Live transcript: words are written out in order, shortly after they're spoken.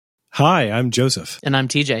Hi, I'm Joseph. And I'm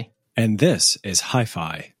TJ. And this is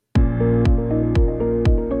Hi-Fi.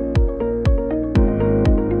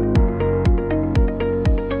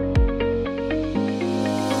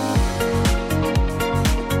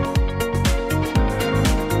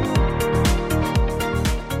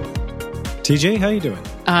 TJ, how you doing?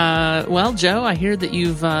 Well, Joe, I hear that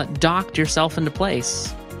you've docked yourself into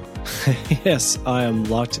place. Yes, I am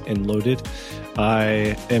locked and loaded.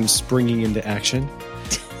 I am springing into action.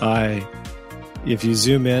 If you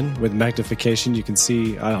zoom in with magnification, you can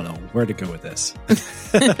see, I don't know where to go with this.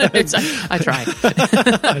 I tried.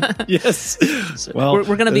 Yes. So well,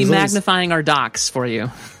 we're going to be magnifying our docks for you.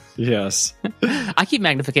 Yes. I keep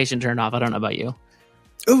magnification turned off. I don't know about you.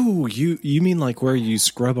 Oh, you mean like where you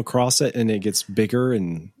scrub across it and it gets bigger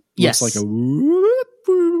and yes. looks like a whoop,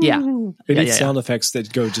 whoop. Yeah. It needs sound effects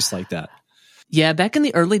that go just like that. Yeah, back in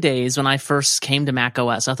the early days when I first came to Mac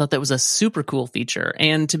OS, I thought that was a super cool feature.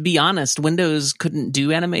 And to be honest, Windows couldn't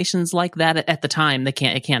do animations like that at the time. It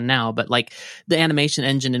can now, but like the animation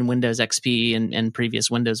engine in Windows XP and previous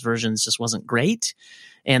Windows versions just wasn't great.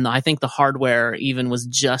 And I think the hardware even was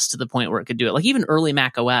just to the point where it could do it. Like even early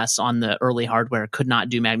Mac OS on the early hardware could not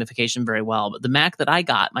do magnification very well. But the Mac that I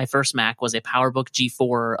got, my first Mac, was a PowerBook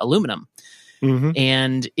G4 aluminum. Mm-hmm.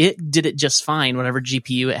 And it did it just fine, whatever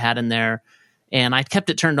GPU it had in there. And I kept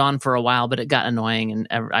it turned on for a while, but it got annoying. And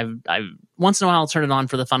I once in a while I'll turn it on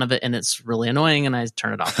for the fun of it, and it's really annoying, and I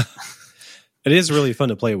turn it off. It is really fun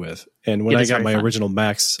to play with. And when I got my original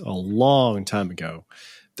Macs a long time ago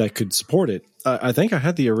that could support it, I think I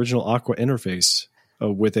had the original Aqua interface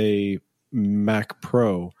with a Mac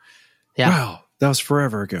Pro. Yeah. Wow, that was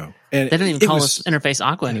forever ago. And they don't even call this interface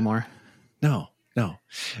Aqua anymore. No.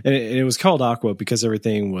 And it was called Aqua because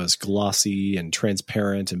everything was glossy and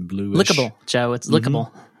transparent and bluish. Lickable, Joe. It's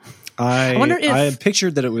lickable. I wonder if I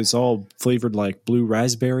pictured that it was all flavored like blue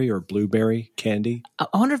raspberry or blueberry candy. I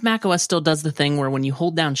wonder if macOS still does the thing where when you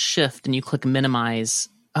hold down Shift and you click minimize.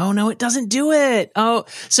 Oh, no, it doesn't do it. Oh,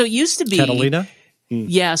 so it used to be Catalina?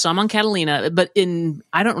 Yeah, so I'm on Catalina, but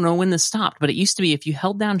I don't know when this stopped, but it used to be if you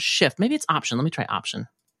held down Shift, maybe it's Option. Let me try Option.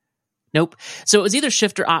 Nope. So it was either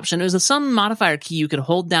Shift or Option. It was some modifier key you could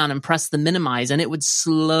hold down and press the minimize, and it would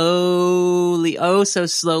slowly, so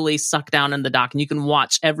slowly suck down in the dock, and you can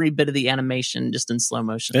watch every bit of the animation just in slow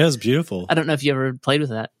motion. Yeah, it's beautiful. I don't know if you ever played with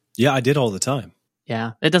that. Yeah, I did all the time.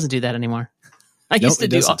 Yeah, it doesn't do that anymore. I used to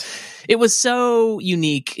do it was so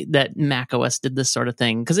unique that Mac OS did this sort of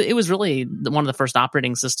thing because it was really one of the first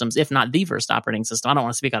operating systems, if not the first operating system. I don't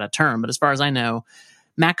want to speak out of turn, but as far as I know,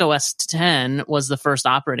 Mac OS 10 was the first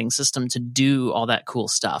operating system to do all that cool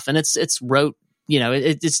stuff. And it's wrote,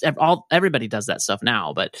 everybody does that stuff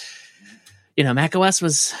now, but Mac OS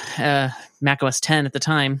was Mac OS 10 at the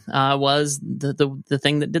time was the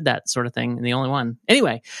thing that did that sort of thing, and the only one.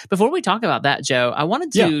 Anyway, before we talk about that, Joe, I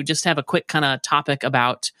wanted to just have a quick kind of topic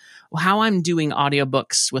about how I'm doing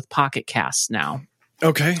audiobooks with Pocket Casts now.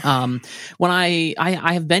 Okay. When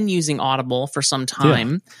I have been using Audible for some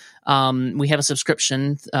time. We have a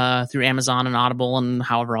subscription through Amazon and Audible and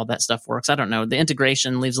however all that stuff works. I don't know. The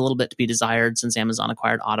integration leaves a little bit to be desired since Amazon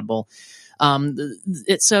acquired Audible.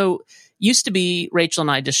 So used to be Rachel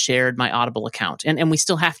and I just shared my Audible account, and we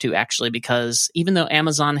still have to actually, because even though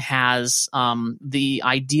Amazon has the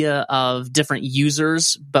idea of different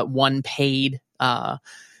users but one paid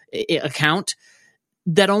account,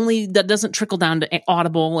 that doesn't trickle down to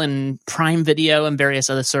Audible and Prime Video and various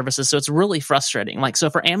other services. So it's really frustrating. Like, so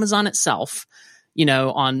for Amazon itself,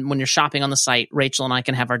 when you're shopping on the site, Rachel and I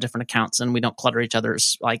can have our different accounts and we don't clutter each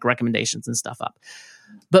other's like recommendations and stuff up.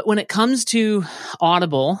 But when it comes to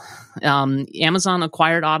Audible, Amazon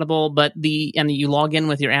acquired Audible, and you log in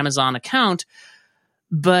with your Amazon account,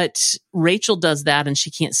 but Rachel does that and she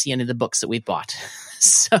can't see any of the books that we've bought.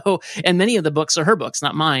 So, and many of the books are her books,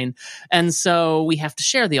 not mine. And so we have to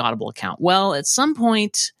share the Audible account. Well, at some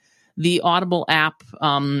point, the Audible app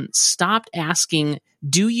stopped asking,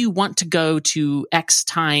 do you want to go to X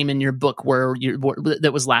time in your book that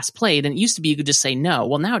was last played? And it used to be you could just say no.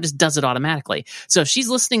 Well, now it just does it automatically. So if she's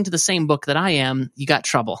listening to the same book that I am, you got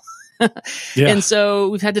trouble. Yeah. And so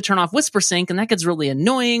we've had to turn off WhisperSync, and that gets really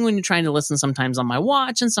annoying when you're trying to listen sometimes on my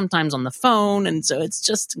watch and sometimes on the phone. And so it's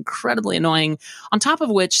just incredibly annoying. On top of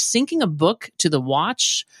which, syncing a book to the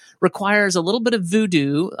watch requires a little bit of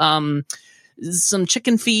voodoo, some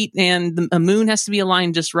chicken feet, and a moon has to be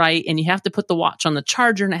aligned just right. And you have to put the watch on the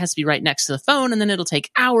charger, and it has to be right next to the phone. And then it'll take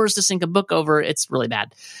hours to sync a book over. It's really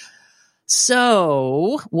bad.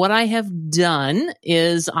 So what I have done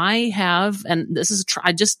is and this is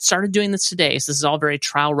I just started doing this today, so this is all very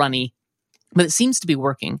trial runny, but it seems to be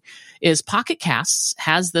working, is Pocket Casts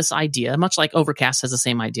has this idea, much like Overcast has the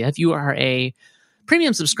same idea. If you are a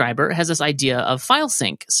premium subscriber, it has this idea of file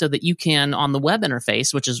sync so that you can, on the web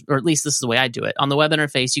interface, or at least this is the way I do it, on the web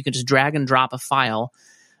interface, you can just drag and drop a file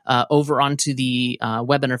over onto the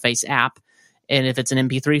web interface app. And if it's an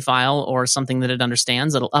MP3 file or something that it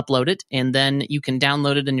understands, it'll upload it, and then you can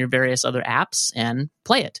download it in your various other apps and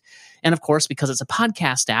play it. And of course, because it's a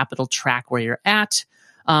podcast app, it'll track where you're at.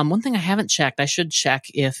 One thing I haven't checked, I should check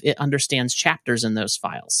if it understands chapters in those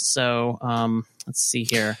files. So let's see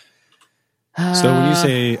here. So when you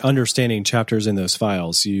say understanding chapters in those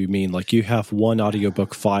files, you mean like you have one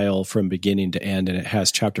audiobook file from beginning to end and it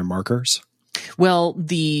has chapter markers? Well,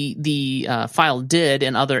 the file did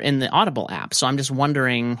in the Audible app. So I'm just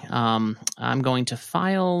wondering, I'm going to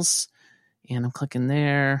files and I'm clicking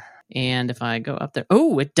there. And if I go up there,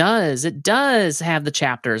 it does have the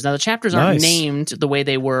chapters. Now the chapters aren't named the way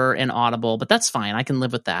they were in Audible, but that's fine. I can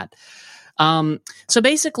live with that. So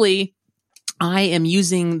basically, I am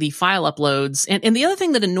using the file uploads. And the other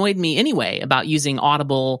thing that annoyed me anyway about using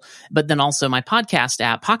Audible, but then also my podcast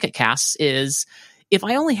app, Pocket Casts, is if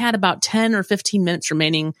I only had about 10 or 15 minutes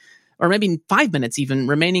remaining, or maybe 5 minutes even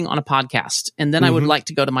remaining on a podcast, and then I would like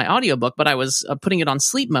to go to my audiobook, but I was putting it on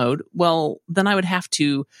sleep mode, well, then I would have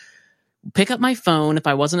to pick up my phone if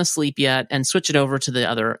I wasn't asleep yet and switch it over to the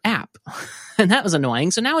other app. And that was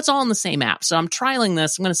annoying. So now it's all in the same app. So I'm trialing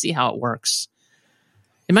this. I'm going to see how it works.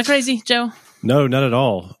 Am I crazy, Joe? No, not at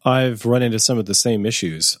all. I've run into some of the same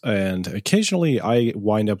issues, and occasionally I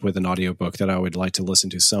wind up with an audiobook that I would like to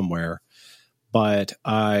listen to somewhere, but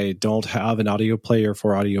I don't have an audio player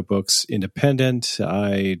for audiobooks independent.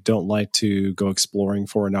 I don't like to go exploring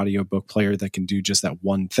for an audiobook player that can do just that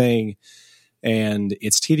one thing. And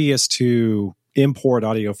it's tedious to import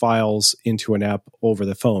audio files into an app over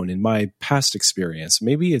the phone. In my past experience,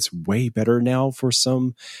 maybe it's way better now for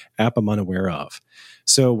some app I'm unaware of.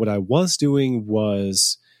 So what I was doing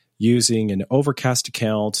was using an Overcast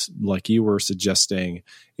account, like you were suggesting,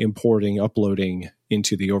 importing, uploading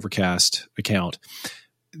into the Overcast account.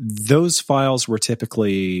 Those files were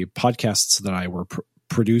typically podcasts that I were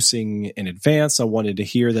producing in advance. I wanted to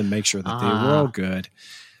hear them, make sure that they were all good.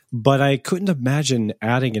 But I couldn't imagine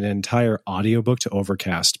adding an entire audiobook to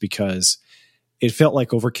Overcast because it felt like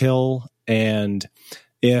overkill. And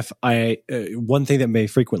if one thing that may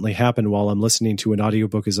frequently happen while I'm listening to an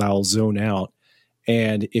audiobook is I'll zone out.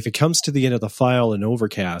 And if it comes to the end of the file in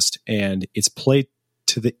Overcast and it's played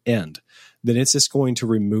to the end, then it's just going to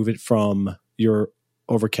remove it from your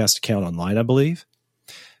Overcast account online, I believe.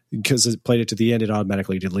 Because it played it to the end, it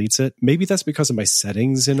automatically deletes it. Maybe that's because of my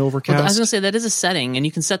settings in Overcast. Well, I was going to say that is a setting, and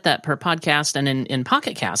you can set that per podcast. And in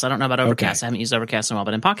Pocket Cast, I don't know about Overcast. Okay. I haven't used Overcast in a while,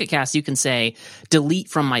 but in Pocket Cast, you can say delete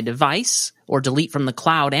from my device, or delete from the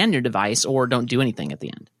cloud and your device, or don't do anything at the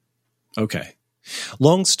end. Okay.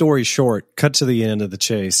 Long story short, cut to the end of the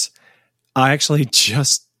chase. I actually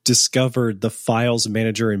just discovered the files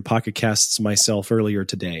manager in Pocket Casts myself earlier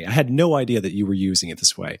today. I had no idea that you were using it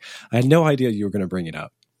this way. I had no idea you were going to bring it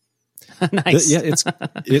up. Nice. Yeah,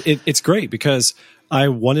 it's great because I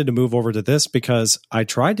wanted to move over to this because I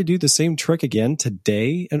tried to do the same trick again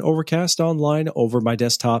today in Overcast online over my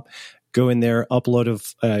desktop, go in there, upload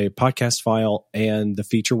a podcast file, and the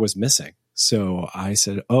feature was missing. So I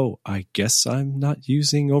said, I guess I'm not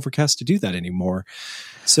using Overcast to do that anymore.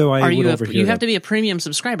 So I went over here. You have to be a premium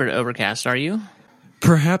subscriber to Overcast, are you?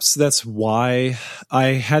 Perhaps that's why I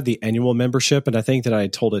had the annual membership, and I think that I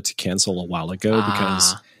told it to cancel a while ago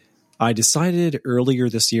because I decided earlier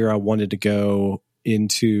this year I wanted to go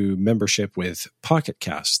into membership with Pocket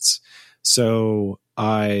Casts. So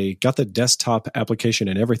I got the desktop application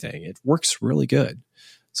and everything. It works really good.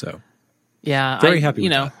 So yeah, very happy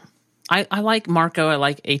with that. I like Marco. I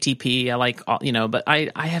like ATP. I like, but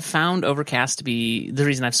I have found Overcast to be the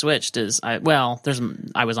reason I've switched is I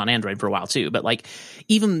was on Android for a while too, but like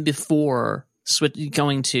even before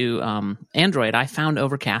going to Android, I found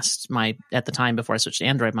Overcast at the time before I switched to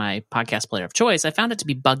Android, my podcast player of choice. I found it to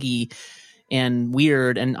be buggy and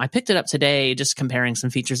weird, and I picked it up today just comparing some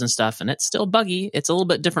features and stuff, and it's still buggy. It's a little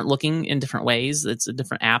bit different looking in different ways. It's a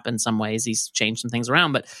different app in some ways. He's changed some things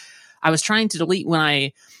around, but I was trying to delete when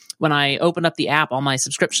I opened up the app, all my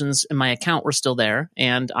subscriptions in my account were still there,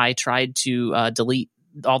 and I tried to delete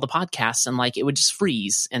all the podcasts, and like it would just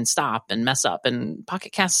freeze and stop and mess up, and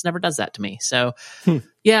Pocket Casts never does that to me. So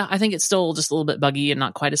yeah, I think it's still just a little bit buggy and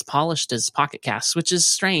not quite as polished as Pocket Casts, which is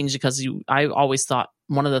strange because I always thought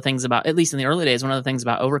one of the things about, at least in the early days, one of the things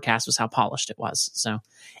about Overcast was how polished it was. So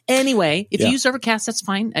anyway, if you use Overcast, that's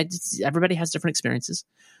fine. Everybody has different experiences.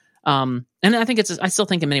 And I think I still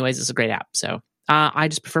think in many ways it's a great app. So I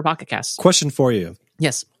just prefer Pocket Casts. Question for you.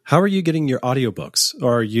 Yes. How are you getting your audiobooks?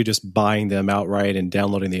 Or are you just buying them outright and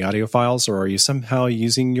downloading the audio files? Or are you somehow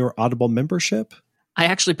using your Audible membership? I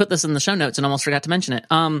actually put this in the show notes and almost forgot to mention it.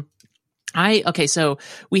 So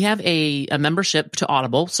we have a membership to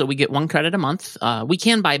Audible, so we get 1 credit a month. We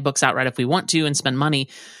can buy books outright if we want to and spend money,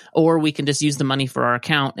 or we can just use the money for our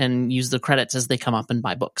account and use the credits as they come up and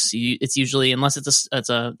buy books. It's usually, unless it's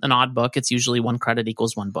an odd book, it's usually 1 credit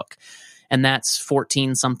equals 1 book. And that's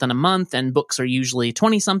 14 something a month, and books are usually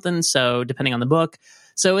 20 something, so depending on the book.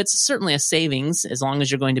 So it's certainly a savings as long as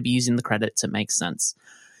you're going to be using the credits. It makes sense.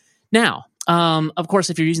 Now, of course,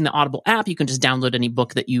 if you're using the Audible app, you can just download any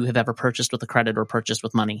book that you have ever purchased with a credit or purchased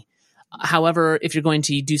with money. However, if you're going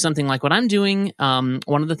to do something like what I'm doing,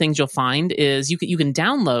 one of the things you'll find is you can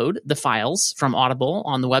download the files from Audible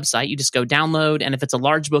on the website. You just go download, and if it's a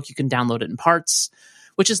large book, you can download it in parts,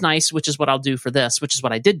 which is nice, which is what I'll do for this, which is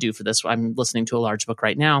what I did do for this. I'm listening to a large book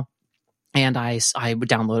right now, and I would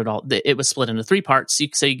download it all. It was split into 3 parts.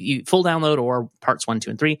 So you full download or parts 1, 2,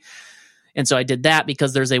 and 3. And so I did that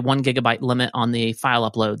because there's a 1 gigabyte limit on the file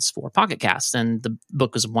uploads for Pocket Casts, and the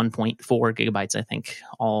book was 1.4 gigabytes, I think,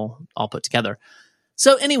 all put together.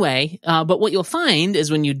 So anyway, but what you'll find is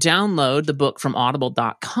when you download the book from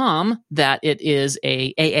audible.com that it is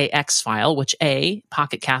a AAX file, which A,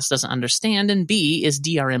 Pocket Cast doesn't understand, and B, is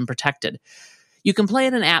DRM protected. You can play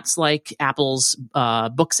it in apps like Apple's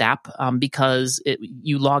Books app because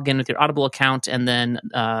you log in with your Audible account, and then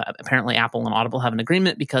apparently Apple and Audible have an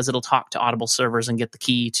agreement because it'll talk to Audible servers and get the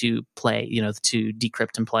key to play, to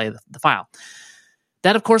decrypt and play the file.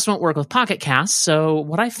 That, of course, won't work with Pocket Cast. So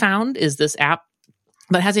what I found is this app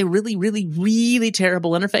that has a really, really, really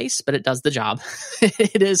terrible interface, but it does the job.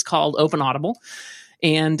 It is called Open Audible.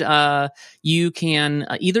 And you can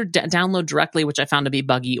either download directly, which I found to be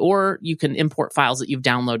buggy, or you can import files that you've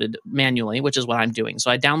downloaded manually, which is what I'm doing. So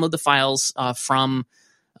I download the files from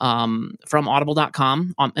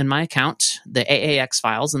audible.com in my account, the AAX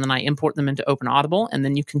files, and then I import them into Open Audible, and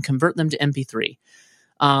then you can convert them to MP3.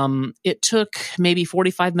 It took maybe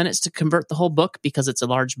 45 minutes to convert the whole book because it's a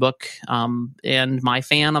large book. And my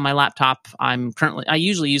fan on my laptop, I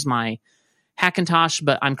usually use my Hackintosh,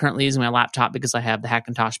 but I'm currently using my laptop because I have the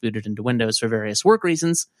Hackintosh booted into Windows for various work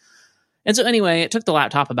reasons. And so anyway, it took the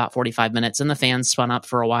laptop about 45 minutes, and the fan spun up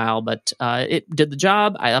for a while, but it did the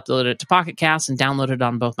job. I uploaded it to Pocket Cast and downloaded it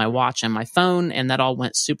on both my watch and my phone, and that all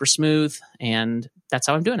went super smooth, and that's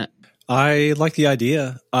how I'm doing it. I like the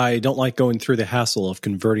idea. I don't like going through the hassle of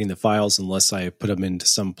converting the files unless I put them into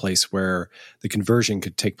some place where the conversion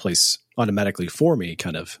could take place automatically for me,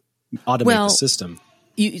 kind of automate the system.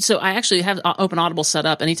 So I actually have Open Audible set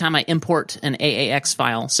up anytime I import an AAX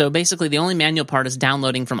file. So basically the only manual part is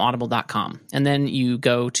downloading from audible.com. And then you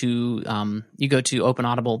go to Open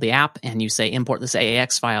Audible, the app, and you say import this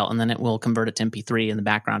AAX file, and then it will convert it to MP3 in the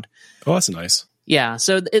background. Oh, that's nice. Yeah,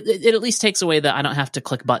 so it at least takes away that I don't have to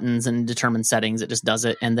click buttons and determine settings. It just does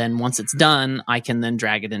it. And then once it's done, I can then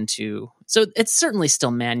drag it into... So it's certainly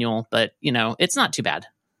still manual, but, it's not too bad.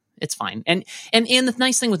 It's fine. And the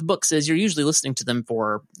nice thing with books is you're usually listening to them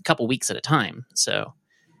for a couple weeks at a time. So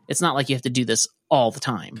it's not like you have to do this all the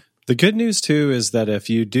time. The good news, too, is that if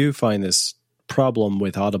you do find this problem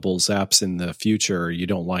with Audible's apps in the future, you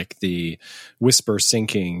don't like the whisper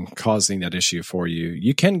syncing causing that issue for you,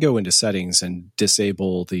 you can go into settings and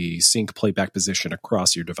disable the sync playback position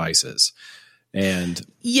across your devices. And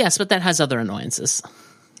yes, but that has other annoyances.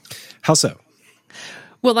 How so?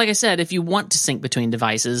 Well, like I said, if you want to sync between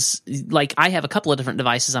devices, like I have a couple of different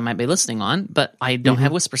devices I might be listening on, but I don't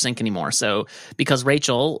have Whisper Sync anymore. So because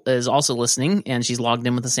Rachel is also listening and she's logged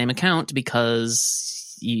in with the same account because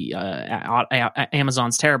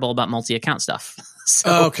Amazon's terrible about multi-account stuff.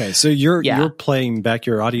 Okay, so you're playing back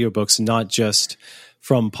your audiobooks not just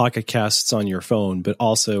from Pocket Casts on your phone, but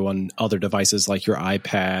also on other devices like your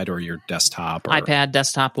iPad or your desktop. iPad,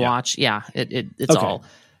 desktop, watch. Yeah, it's okay. All.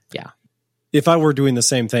 Yeah. If I were doing the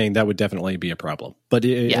same thing, that would definitely be a problem. But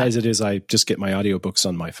as it is, I just get my audiobooks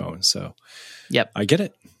on my phone. So yep, I get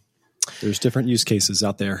it. There's different use cases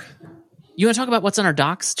out there. You want to talk about what's on our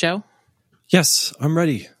docs, Joe? Yes, I'm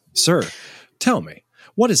ready. Sir, tell me,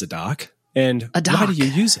 what is a dock and why do you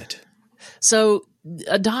use it? So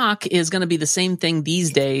a dock is going to be the same thing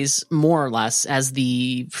these days, more or less, as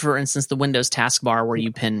for instance, the Windows taskbar where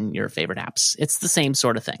you pin your favorite apps. It's the same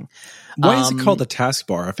sort of thing. Why is it called the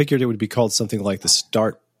taskbar? I figured it would be called something like the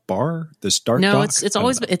start bar, the start dock. No, it's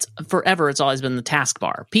always been, it's forever. It's always been the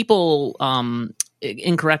taskbar. People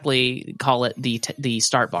incorrectly call it the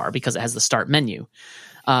start bar because it has the start menu,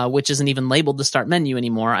 which isn't even labeled the start menu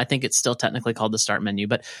anymore. I think it's still technically called the start menu,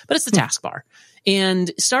 but it's the taskbar.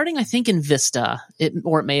 And starting, I think, in Vista,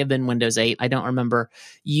 or it may have been Windows 8, I don't remember,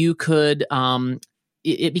 you could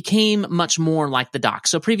it became much more like the dock.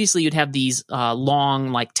 So previously you'd have these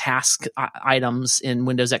long like task items in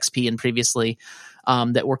Windows XP and previously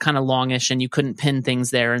that were kind of longish, and you couldn't pin things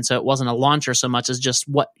there. And so it wasn't a launcher so much as just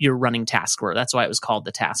what your running tasks were. That's why it was called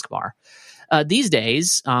the taskbar. These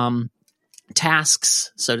days,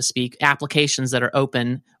 tasks, so to speak, applications that are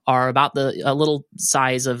open are about a little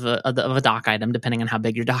size of a dock item, depending on how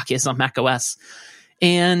big your dock is on Mac OS.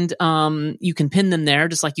 And you can pin them there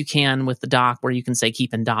just like you can with the dock, where you can say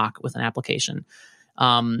keep in dock with an application.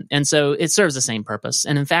 And so it serves the same purpose.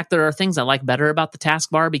 And in fact, there are things I like better about the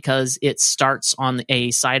taskbar because it starts on a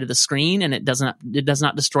side of the screen and it does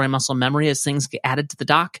not destroy muscle memory as things get added to the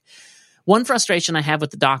dock. One frustration I have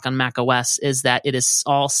with the dock on Mac OS is that it is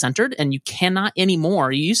all centered and you cannot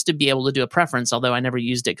anymore. You used to be able to do a preference, although I never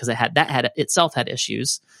used it because that itself had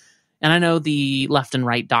issues. And I know the left and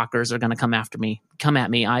right dockers are going to come at me.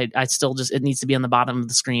 I still it needs to be on the bottom of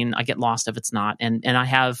the screen. I get lost if it's not. And I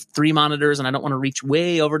have 3 monitors and I don't want to reach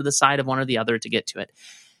way over to the side of one or the other to get to it.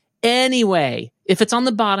 Anyway, if it's on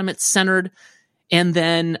the bottom, it's centered. And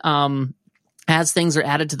then as things are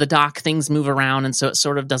added to the dock, things move around. And so it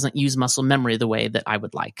sort of doesn't use muscle memory the way that I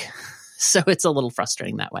would like. So it's a little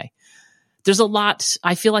frustrating that way.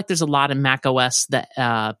 I feel like there's a lot in Mac OS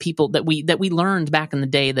that people that we learned back in the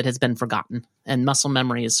day that has been forgotten, and muscle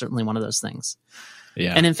memory is certainly one of those things.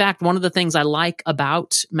 Yeah. And in fact, one of the things I like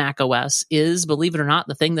about Mac OS is, believe it or not,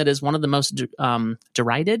 the thing that is one of the most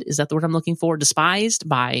derided, is that the word I'm looking for, despised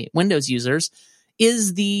by Windows users,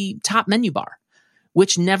 is the top menu bar,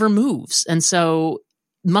 which never moves. And so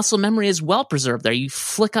muscle memory is well preserved there. You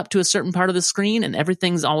flick up to a certain part of the screen and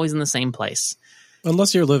everything's always in the same place.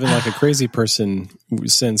 Unless you're living like a crazy person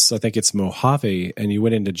since I think it's Mojave and you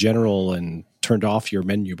went into general and turned off your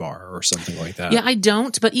menu bar or something like that. Yeah, I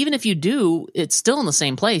don't. But even if you do, it's still in the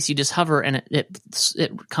same place. You just hover and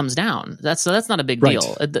it comes down. That's not a big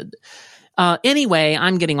deal. Anyway,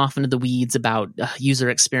 I'm getting off into the weeds about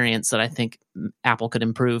user experience that I think Apple could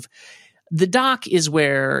improve. The dock is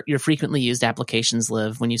where your frequently used applications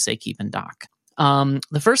live when you say keep in dock.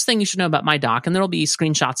 The first thing you should know about my dock, and there will be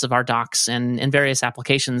screenshots of our docks and various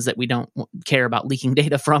applications that we don't care about leaking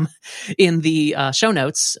data from in the show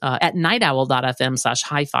notes at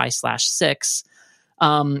nightowl.fm/hi-fi/6.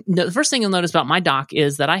 The first thing you'll notice about my dock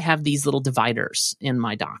is that I have these little dividers in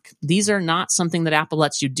my dock. These are not something that Apple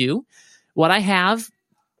lets you do. What I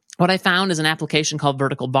found is an application called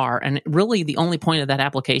Vertical Bar, and really the only point of that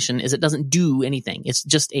application is it doesn't do anything. It's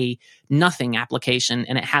just a nothing application,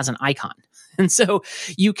 and it has an icon. And so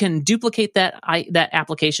you can duplicate that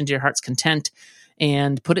application to your heart's content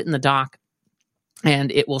and put it in the dock,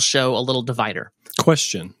 and it will show a little divider.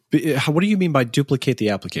 Question. What do you mean by duplicate the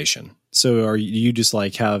application? So are you just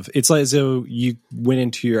like it's like as though you went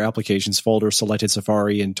into your applications folder, selected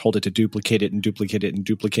Safari, and told it to duplicate it and duplicate it and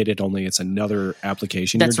duplicate it, only it's another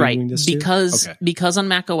application. That's you're right. Doing this Because on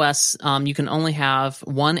Mac OS, you can only have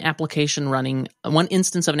one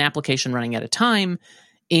instance of an application running at a time,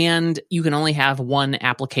 and you can only have one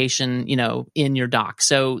application, in your dock.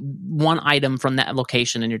 So one item from that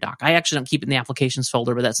location in your dock. I actually don't keep it in the applications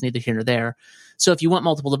folder, but that's neither here nor there. So if you want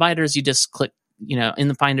multiple dividers, you just click, in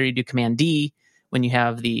the Finder, you do Command D when you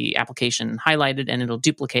have the application highlighted, and it'll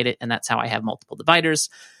duplicate it. And that's how I have multiple dividers.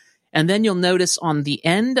 And then you'll notice on the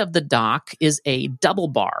end of the dock is a double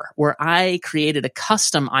bar where I created a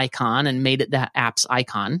custom icon and made it that app's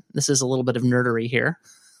icon. This is a little bit of nerdery here.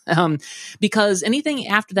 Because anything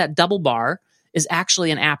after that double bar is actually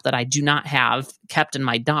an app that I do not have kept in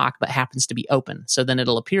my dock, but happens to be open. So then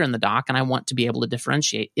it'll appear in the dock, and I want to be able to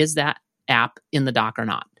differentiate, is that app in the dock or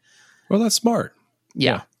not? Well, that's smart.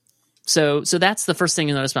 Yeah. So that's the first thing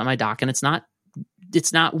you'll notice about my dock, and it's not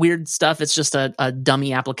weird stuff. It's just a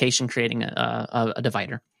dummy application creating a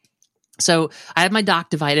divider. So I have my dock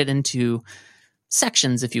divided into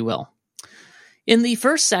sections, if you will. In the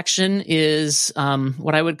first section is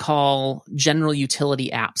what I would call general utility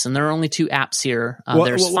apps, and there are only 2 apps here.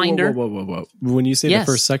 There's Finder. Whoa. When you say the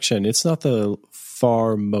first section, it's not the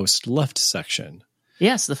far most left section.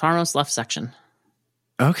 Yes, the far most left section.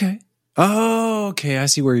 Okay. Oh, okay. I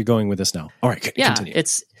see where you're going with this now. All right, continue.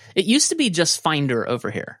 It used to be just Finder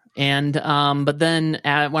over here, and but then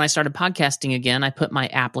when I started podcasting again, I put my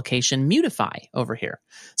application Mutify over here.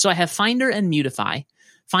 So I have Finder and Mutify.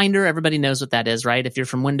 Finder, everybody knows what that is, right? If you're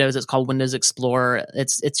from Windows, it's called Windows Explorer.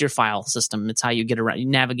 It's your file system. It's how you get around, you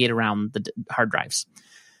navigate around the hard drives.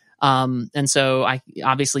 And so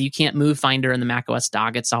obviously you can't move Finder in the macOS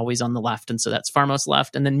dock. It's always on the left. And so that's far most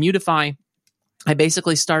left. And then Mutify, I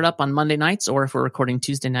basically start up on Monday nights, or if we're recording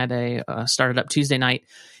Tuesday night, I start it up Tuesday night.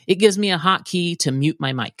 It gives me a hotkey to mute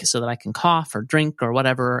my mic so that I can cough or drink or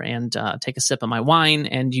whatever and take a sip of my wine,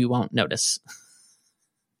 and you won't notice.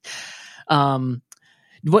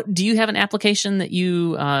 What do you have an application that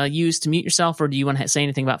you use to mute yourself, or do you want to say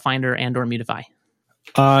anything about Finder and or Mutify?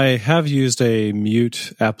 I have used a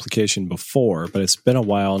mute application before, but it's been a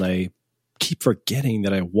while, and I keep forgetting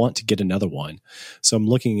that I want to get another one. So I'm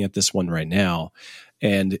looking at this one right now.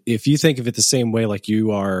 And if you think of it the same way like you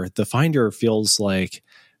are, the Finder feels like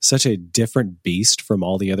such a different beast from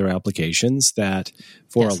all the other applications that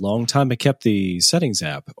for a long time I kept the settings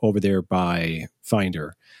app over there by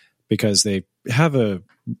Finder because they have a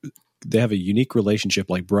unique relationship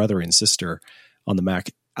like brother and sister on the Mac.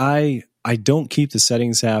 I don't keep the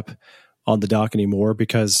settings app on the dock anymore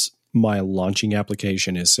because my launching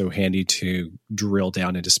application is so handy to drill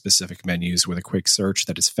down into specific menus with a quick search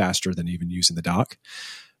that is faster than even using the dock.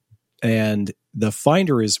 And the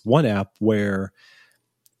Finder is one app where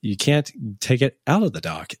you can't take it out of the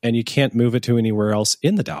dock and you can't move it to anywhere else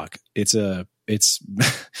in the dock. It's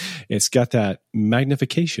got that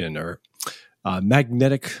magnification or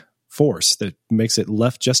magnetic force that makes it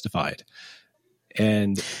left justified.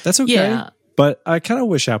 And that's okay. Yeah. But I kind of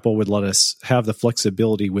wish Apple would let us have the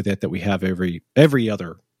flexibility with it that we have every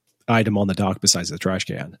other item on the dock besides the trash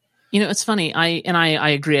can. It's funny. I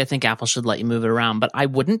agree. I think Apple should let you move it around, but I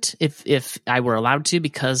wouldn't if I were allowed to,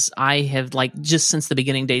 because I have just since the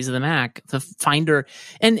beginning days of the Mac, the Finder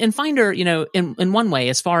and Finder, in one way,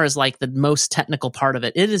 as far as like the most technical part of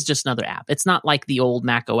it, it is just another app. It's not like the old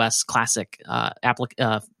Mac OS classic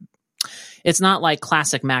it's not like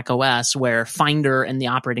classic Mac OS where Finder and the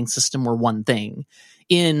operating system were one thing.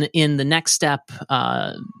 In the Next Step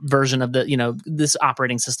version of this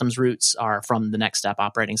operating system's roots are from the Next Step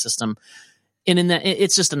operating system. And in that,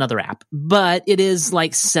 it's just another app, but it is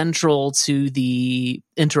like central to the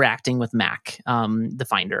interacting with Mac, the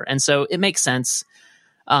Finder. And so it makes sense.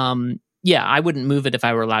 I wouldn't move it if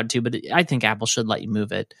I were allowed to, but I think Apple should let you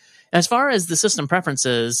move it. As far as the system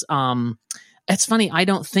preferences, it's funny, I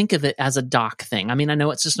don't think of it as a dock thing. I mean, I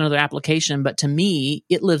know it's just another application, but to me,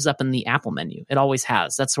 it lives up in the Apple menu. It always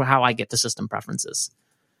has. That's how I get to system preferences.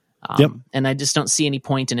 And I just don't see any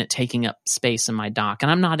point in it taking up space in my dock.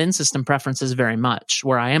 And I'm not in system preferences very much,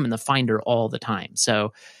 where I am in the Finder all the time.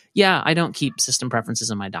 So, I don't keep system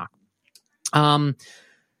preferences in my dock.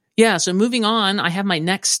 So moving on, I have my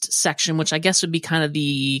next section, which I guess would be kind of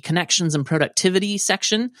the connections and productivity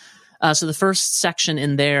section. So the first section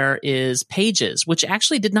in there is Pages, which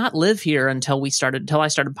actually did not live here until I started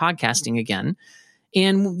podcasting again.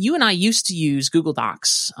 And you and I used to use Google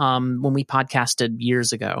Docs when we podcasted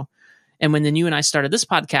years ago. And when then you and I started this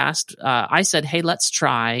podcast, I said, hey, let's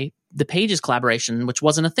try the Pages collaboration, which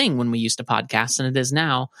wasn't a thing when we used to podcast, and it is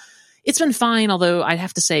now. It's been fine, although I'd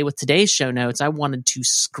have to say with today's show notes, I wanted to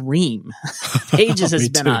scream. Pages has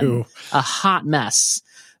been a hot mess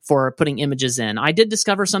for putting images in. I did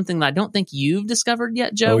discover something that I don't think you've discovered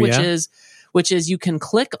yet, Joe, which is you can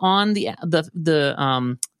click on you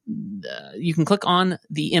can click on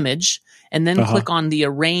the image and then click on the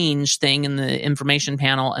arrange thing in the information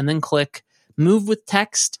panel and then click move with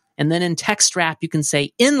text. And then in text wrap, you can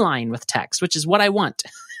say inline with text, which is what I want.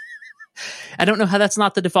 I don't know how that's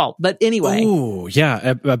not the default, but anyway. Oh,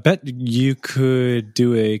 yeah. I bet you could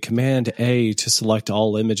do a Command A to select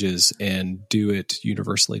all images and do it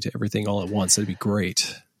universally to everything all at once. That'd be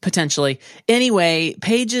great. Potentially. Anyway,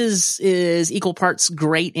 Pages is equal parts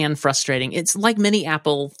great and frustrating. It's like many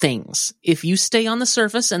Apple things. If you stay on the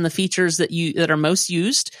surface and the features that are most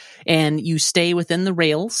used, and you stay within the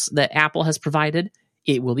rails that Apple has provided,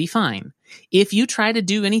 it will be fine. If you try to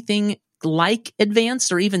do anything like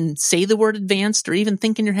advanced, or even say the word advanced, or even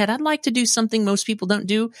think in your head, I'd like to do something most people don't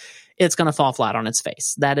do, it's going to fall flat on its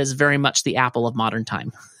face. That is very much the Apple of modern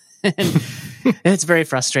time. And it's very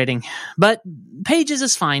frustrating, but Pages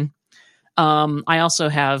is fine. I also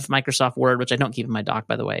have Microsoft Word, which I don't keep in my dock,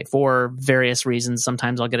 by the way, for various reasons.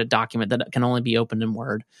 Sometimes I'll get a document that can only be opened in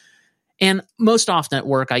Word. And most often at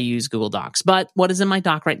work, I use Google Docs. But what is in my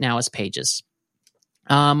dock right now is Pages.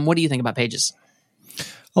 What do you think about Pages?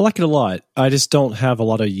 I like it a lot. I just don't have a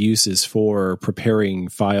lot of uses for preparing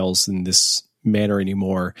files in this manner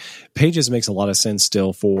anymore. Pages makes a lot of sense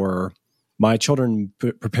still for my children.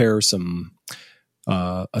 Prepare some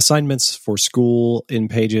assignments for school in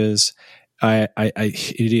Pages.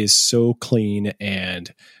 It is so clean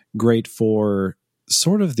and great for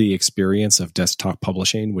sort of the experience of desktop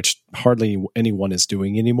publishing, which hardly anyone is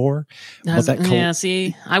doing anymore.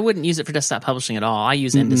 See, I wouldn't use it for desktop publishing at all. I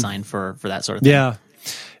use InDesign for that sort of thing. Yeah.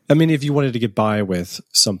 I mean, if you wanted to get by with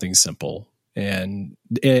something simple, and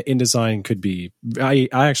InDesign could be, I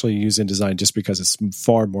actually use InDesign just because it's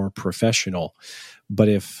far more professional. But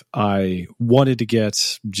if I wanted to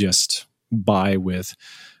get just by with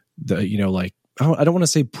the, like, I don't want to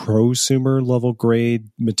say prosumer level grade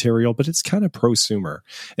material, but it's kind of prosumer.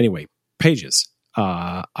 Anyway, Pages.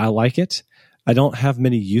 I like it. I don't have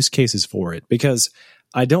many use cases for it because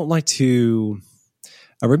I don't like to.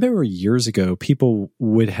 I remember years ago, people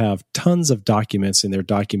would have tons of documents in their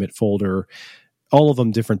document folder, all of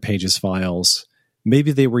them different Pages files.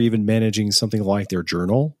 Maybe they were even managing something like their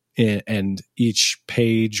journal, and each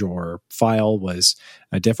page or file was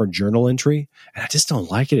a different journal entry. And I just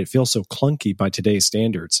don't like it. It feels so clunky by today's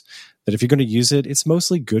standards that if you're going to use it, it's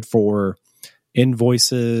mostly good for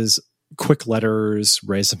invoices, quick letters,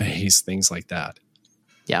 resumes, things like that.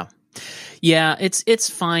 Yeah. Yeah, it's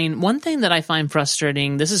fine. One thing that I find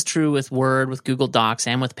frustrating, this is true with Word, with Google Docs,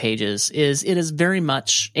 and with Pages, is it is very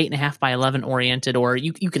much 8.5 by 11 oriented, or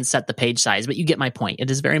you can set the page size, but you get my point. It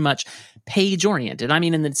is very much page oriented. I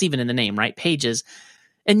mean, and it's even in the name, right? Pages.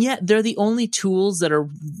 And yet they're the only tools that are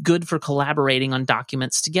good for collaborating on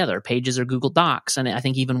documents together, Pages or Google Docs. And I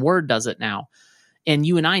think even Word does it now. And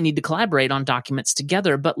you and I need to collaborate on documents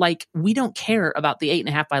together. But we don't care about the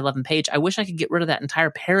 8.5 by 11 page. I wish I could get rid of that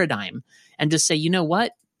entire paradigm and just say, you know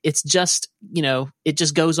what? It's just, it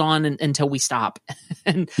just goes on until we stop.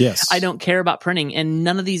 And yes. I don't care about printing. And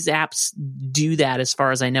none of these apps do that as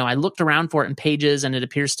far as I know. I looked around for it in Pages and it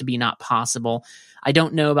appears to be not possible. I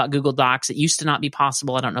don't know about Google Docs. It used to not be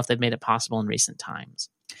possible. I don't know if they've made it possible in recent times.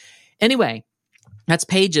 Anyway, that's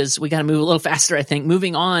Pages. We got to move a little faster, I think.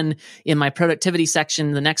 Moving on in my productivity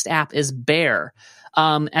section, the next app is Bear.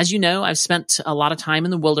 As you know, I've spent a lot of time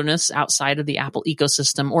in the wilderness outside of the Apple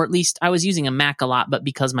ecosystem, or at least I was using a Mac a lot, but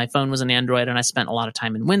because my phone was an Android and I spent a lot of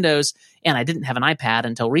time in Windows and I didn't have an iPad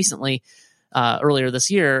until recently, earlier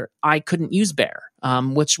this year, I couldn't use Bear,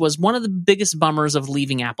 which was one of the biggest bummers of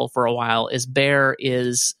leaving Apple for a while. Is Bear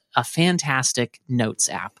is a fantastic notes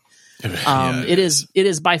app. It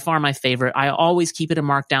is by far my favorite. I always keep it in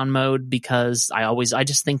Markdown mode because I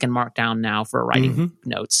just think in Markdown now for writing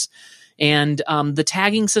notes. And the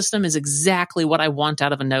tagging system is exactly what I want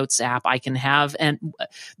out of a notes app. I can have, and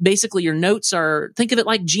basically your notes are, think of it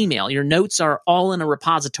like Gmail. Your notes are all in a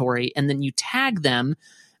repository, and then you tag them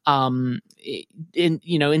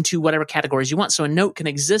into whatever categories you want. So a note can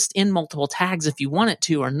exist in multiple tags if you want it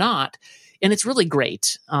to or not. And it's really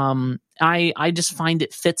great. I just find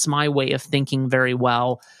it fits my way of thinking very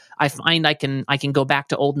well. I find I can go back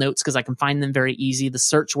to old notes because I can find them very easy. The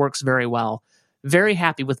search works very well. Very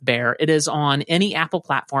happy with Bear. It is on any Apple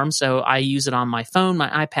platform, so I use it on my phone,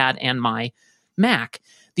 my iPad, and my Mac.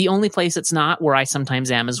 The only place it's not, where I sometimes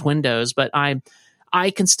am, is Windows. But I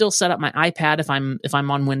can still set up my iPad if I'm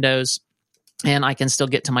on Windows, and I can still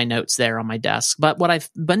get to my notes there on my desk. But what I've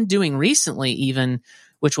been doing recently, even,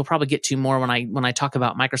 which we'll probably get to more when I talk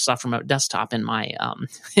about Microsoft Remote Desktop in my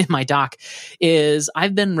in my doc, is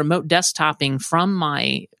I've been remote desktoping from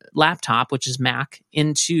my laptop, which is Mac,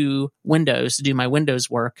 into Windows to do my Windows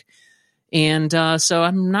work, and so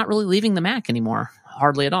I'm not really leaving the Mac anymore,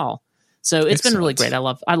 hardly at all. So it's been really great. I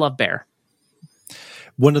love Bear.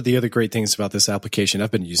 One of the other great things about this application,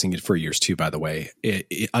 I've been using it for years too, by the way.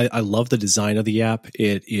 I love the design of the app.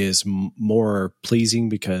 It is more pleasing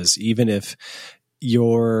because even if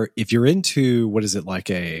you're into, what is it, like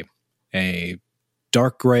a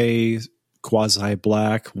dark gray, quasi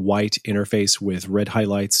black, white interface with red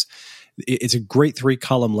highlights, it's a great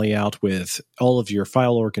 3-column layout with all of your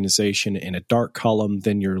file organization in a dark column,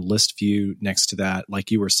 then your list view next to that, like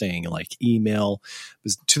you were saying, like email.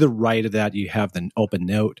 To the right of that, you have the open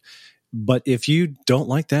note. But if you don't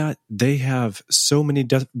like that, they have so many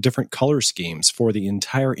different color schemes for the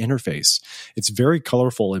entire interface. It's very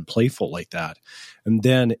colorful and playful like that. And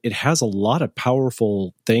then it has a lot of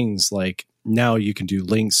powerful things, like now you can do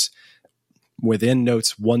links within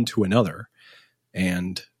notes one to another.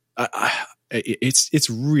 And it's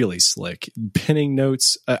really slick. Pinning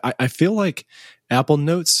notes. I feel like Apple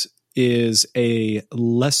Notes is a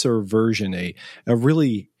lesser version, a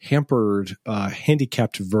really hampered,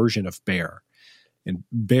 handicapped version of Bear. And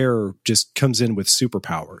Bear just comes in with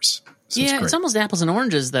superpowers. So it's almost apples and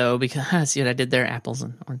oranges, though, because see what I did there, apples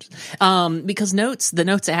and oranges. Because the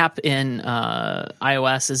Notes app in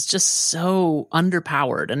iOS is just so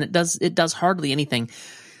underpowered, and it does hardly anything.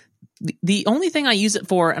 The only thing I use it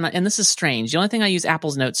for, and this is strange, the only thing I use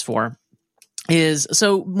Apple's Notes for is,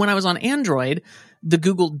 so when I was on Android, the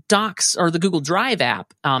Google Docs or the Google Drive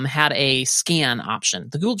app had a scan option.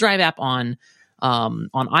 The Google Drive app on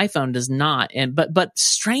iPhone does not. But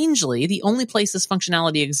strangely, the only place this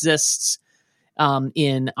functionality exists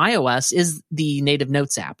in iOS is the native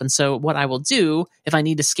Notes app. And so what I will do if I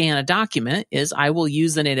need to scan a document is I will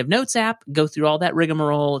use the native Notes app, go through all that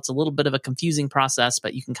rigmarole. It's a little bit of a confusing process,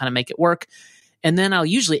 but you can kind of make it work. And then I'll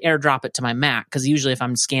usually airdrop it to my Mac, because usually if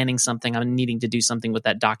I'm scanning something, I'm needing to do something with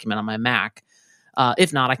that document on my Mac.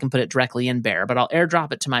 If not, I can put it directly in Bear, but I'll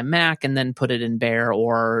airdrop it to my Mac and then put it in Bear.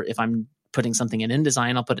 Or if I'm putting something in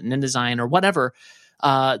InDesign, I'll put it in InDesign or whatever.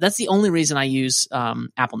 That's the only reason I use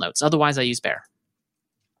Apple Notes. Otherwise, I use Bear.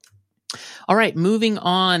 All right, moving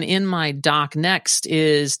on. In my doc next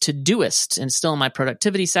is Todoist, and still in my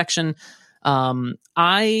productivity section.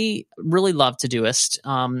 I really love Todoist.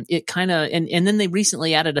 It kind of, and then they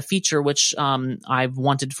recently added a feature which I've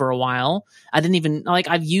wanted for a while. I've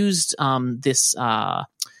used this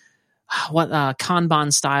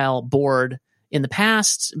Kanban style board in the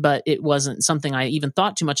past, but it wasn't something I even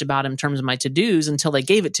thought too much about in terms of my to-dos until they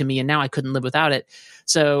gave it to me, and now I couldn't live without it.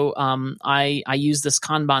 So I use this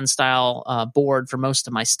Kanban style board for most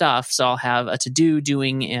of my stuff. So I'll have a to-do,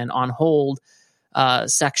 doing, and on hold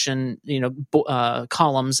section,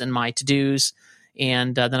 columns in my to-dos.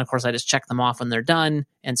 And then, of course, I just check them off when they're done.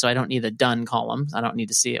 And so I don't need a done column. I don't need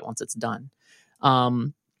to see it once it's done.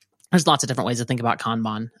 There's lots of different ways to think about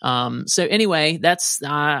Kanban. So anyway, that's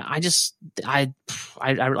I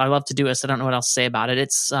love Todoist. I don't know what else to say about it.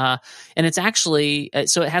 It's and it's actually,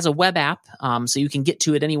 so it has a web app, so you can get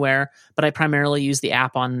to it anywhere. But I primarily use the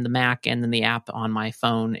app on the Mac and then the app on my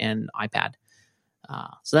phone and iPad.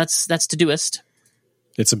 So that's Todoist.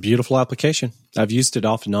 It's a beautiful application. I've used it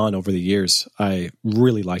off and on over the years. I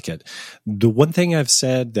really like it. The one thing I've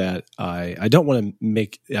said that I don't want to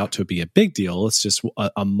make out to be a big deal, it's just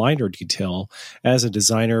a minor detail. As a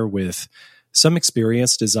designer with some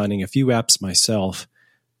experience designing a few apps myself,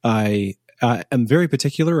 I am very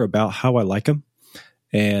particular about how I like them.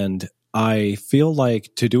 And I feel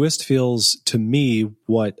like Todoist feels to me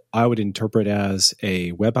what I would interpret as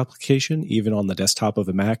a web application, even on the desktop of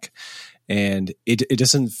a Mac. And it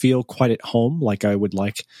doesn't feel quite at home like I would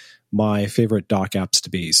like my favorite doc apps to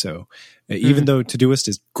be. So even though Todoist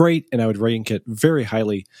is great and I would rank it very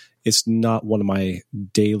highly, it's not one of my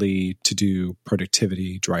daily to-do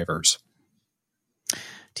productivity drivers.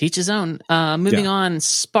 Teach his own. Moving on,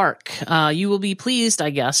 Spark. You will be pleased,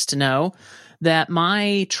 I guess, to know that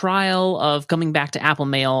my trial of coming back to Apple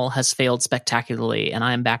Mail has failed spectacularly, and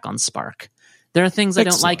I am back on Spark. There are things I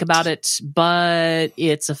don't like about it, but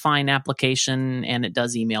it's a fine application, and it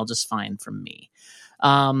does email just fine for me. So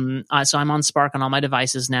I'm on Spark on all my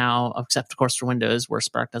devices now, except, of course, for Windows, where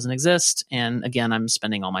Spark doesn't exist. And again, I'm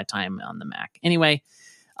spending all my time on the Mac. Anyway,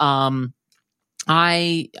 the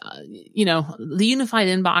unified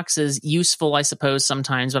inbox is useful, I suppose,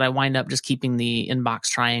 sometimes, but I wind up just keeping the inbox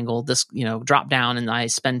triangle, this, drop down, and I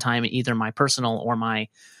spend time in either my personal or my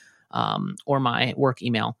work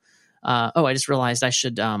email. I just realized I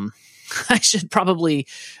should probably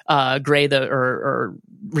gray or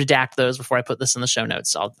redact those before I put this in the show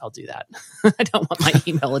notes. I'll do that. I don't want my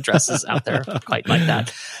email addresses out there quite like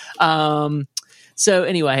that. So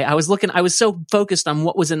anyway, I was so focused on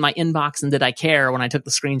what was in my inbox and did I care when I took the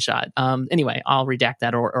screenshot. Anyway, I'll redact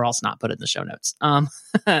that or else not put it in the show notes.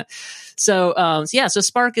 So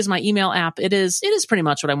Spark is my email app. It is pretty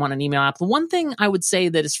much what I want an email app. The one thing I would say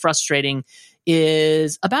that is frustrating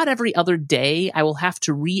is about every other day I will have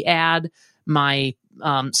to re-add my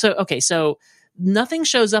so nothing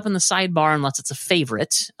shows up in the sidebar unless it's a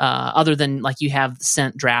favorite, other than like you have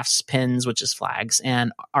sent, drafts, pins, which is flags,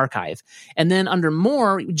 and archive. And then under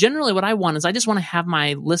more, generally what I want is I just want to have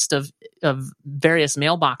my list of various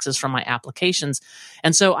mailboxes from my applications.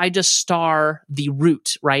 And so I just star the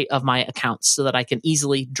root, right, of my accounts so that I can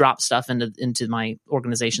easily drop stuff into my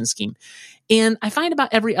organization scheme. And I find about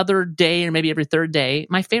every other day or maybe every third day,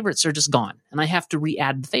 my favorites are just gone and I have to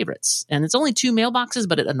re-add the favorites. And it's only 2 mailboxes,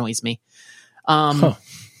 but it annoys me.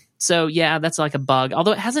 So yeah, that's like a bug,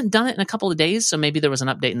 although it hasn't done it in a couple of days. So maybe there was an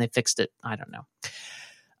update and they fixed it. I don't know.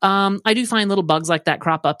 I do find little bugs like that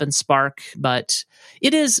crop up in Spark, but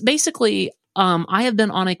it is basically, I have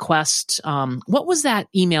been on a quest. What was that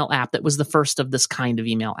email app that was the first of this kind of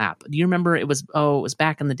email app? Do you remember? It was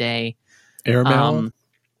back in the day. Airmail?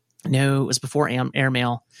 No, it was before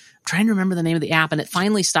Airmail. I'm trying to remember the name of the app, and it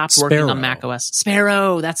finally stopped working on macOS.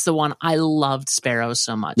 Sparrow, that's the one. I loved Sparrow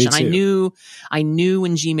so much. Me and too. I knew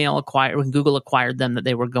when Google acquired them that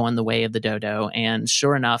they were going the way of the dodo, and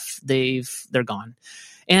sure enough, they're gone.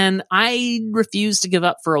 And I refused to give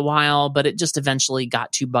up for a while, but it just eventually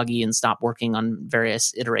got too buggy and stopped working on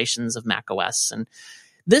various iterations of macOS. And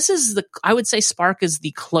this is I would say Spark is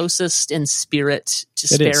the closest in spirit to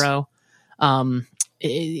Sparrow.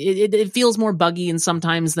 It feels more buggy and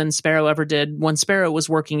sometimes than Sparrow ever did. When Sparrow was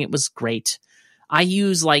working, it was great. I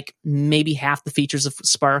use like maybe half the features of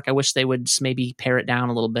Spark. I wish they would just maybe pare it down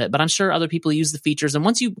a little bit, but I'm sure other people use the features. And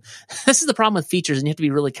this is the problem with features, and you have to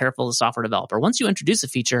be really careful as a software developer. Once you introduce a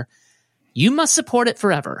feature, you must support it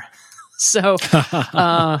forever. So,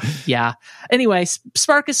 yeah. Anyway,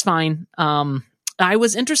 Spark is fine. I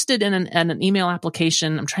was interested in an email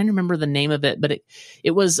application. I'm trying to remember the name of it, but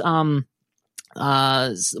it was one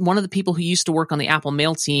of the people who used to work on the Apple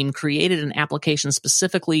Mail team created an application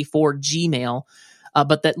specifically for Gmail,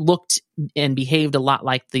 but that looked and behaved a lot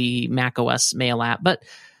like the macOS Mail app. But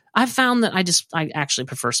I've found that I actually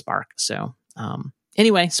prefer Spark. So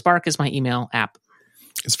anyway, Spark is my email app.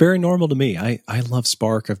 It's very normal to me. I love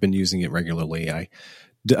Spark. I've been using it regularly.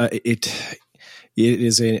 It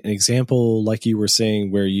is an example, like you were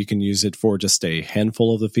saying, where you can use it for just a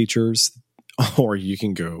handful of the features, or you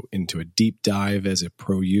can go into a deep dive as a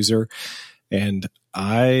pro user. And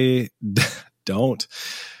I don't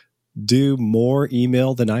do more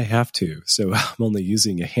email than I have to. So I'm only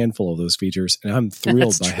using a handful of those features, and I'm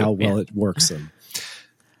thrilled by how well it works. And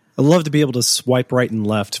I love to be able to swipe right and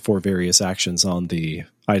left for various actions on the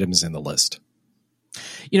items in the list.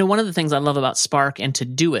 You know, one of the things I love about Spark and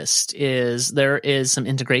Todoist is there is some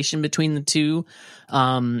integration between the two.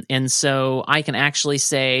 And so I can actually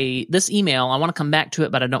say, this email, I want to come back to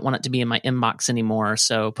it, but I don't want it to be in my inbox anymore.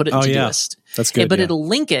 So put it in Todoist. Yeah. That's good. But it'll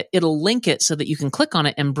link it so that you can click on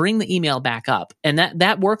it and bring the email back up. And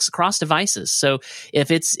that works across devices. So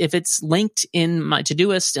if it's linked in my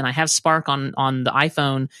Todoist and I have Spark on the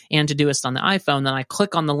iPhone and Todoist on the iPhone, then I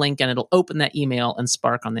click on the link and it'll open that email and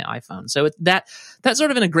Spark on the iPhone. So that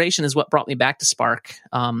sort of integration is what brought me back to Spark,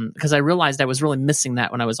 because I realized I was really missing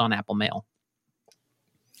that when I was on Apple Mail.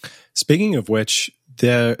 Speaking of which,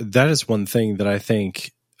 that is one thing that I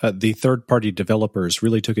think the third-party developers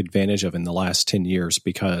really took advantage of in the last 10 years,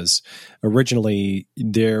 because originally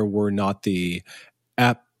there were not the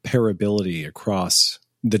app pairability across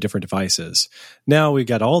the different devices. Now we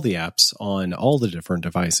got all the apps on all the different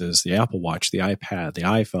devices, the Apple Watch, the iPad, the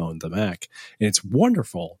iPhone, the Mac, and it's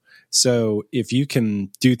wonderful. So if you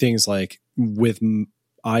can do things like with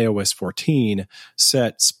iOS 14,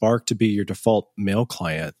 set Spark to be your default mail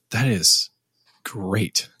client, that is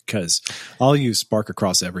great, because I'll use Spark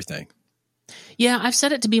across everything. Yeah, I've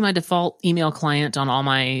set it to be my default email client on all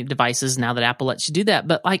my devices now that Apple lets you do that.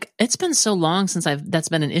 But like, it's been so long since that's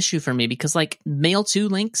been an issue for me, because like Mail 2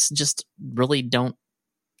 links just really don't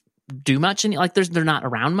do much. Like they're not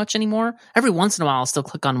around much anymore. Every once in a while, I'll still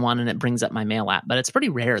click on one and it brings up my mail app, but it's pretty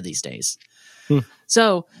rare these days.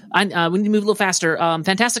 So we need to move a little faster.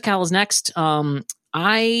 Fantastical is next.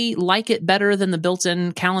 I like it better than the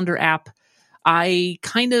built-in calendar app. I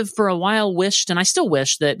kind of, for a while, wished, and I still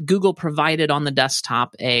wish, that Google provided on the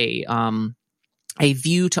desktop a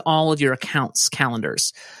view to all of your accounts'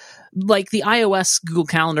 calendars. Like the iOS Google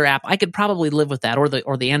Calendar app, I could probably live with that, or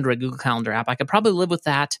the Android Google Calendar app. I could probably live with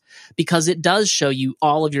that because it does show you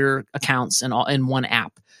all of your accounts in one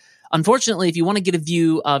app. Unfortunately, if you want to get a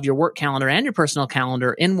view of your work calendar and your personal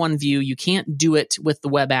calendar in one view, you can't do it with the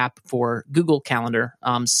web app for Google Calendar.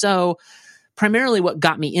 So primarily what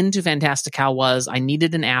got me into Fantastical was I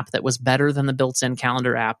needed an app that was better than the built-in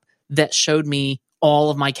calendar app that showed me all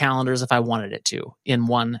of my calendars if I wanted it to in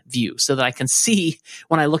one view, so that I can see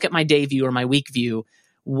when I look at my day view or my week view,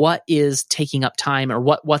 what is taking up time, or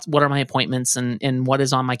what are my appointments and what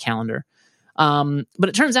is on my calendar. But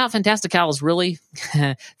it turns out Fantastical is really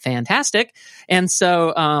fantastic. And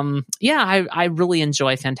so, I really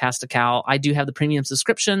enjoy Fantastical. I do have the premium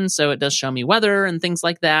subscription, so it does show me weather and things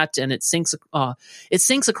like that. And it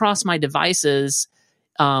syncs across my devices,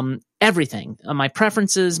 everything, my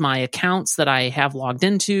preferences, my accounts that I have logged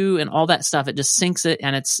into and all that stuff. It just syncs it,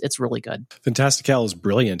 and it's really good. Fantastical is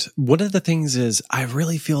brilliant. One of the things is I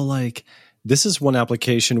really feel like this is one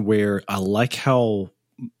application where I like how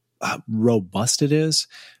robust it is,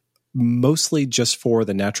 mostly just for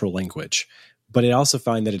the natural language. But I also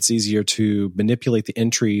find that it's easier to manipulate the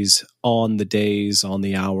entries on the days, on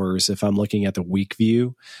the hours, if I'm looking at the week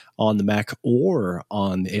view on the Mac or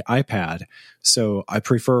on the iPad. So I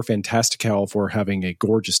prefer Fantastical for having a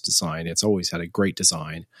gorgeous design. It's always had a great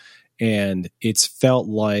design. And it's felt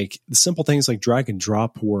like the simple things like drag and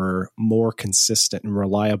drop were more consistent and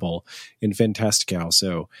reliable in Fantastical.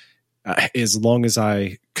 So as long as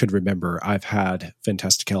I could remember, I've had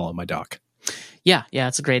Fantastical on my dock. Yeah,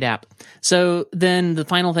 it's a great app. So then the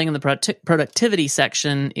final thing in the productivity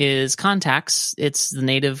section is Contacts. It's the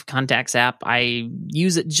native Contacts app. I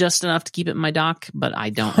use it just enough to keep it in my dock, but I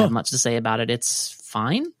don't have much to say about it. It's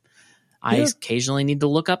fine. I occasionally need to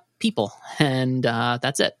look up people, and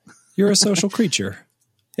that's it. You're a social creature,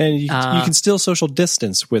 and you can still social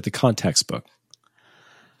distance with the Contacts book.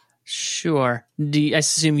 Sure. I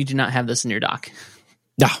assume you do not have this in your dock?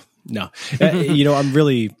 No. I'm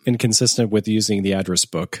really inconsistent with using the address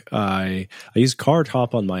book. I use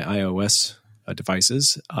CardHop on my iOS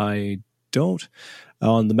devices. I don't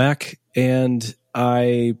on the Mac, and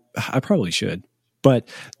I probably should, but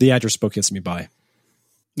the address book gets me by.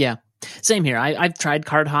 Yeah. Same here. I've tried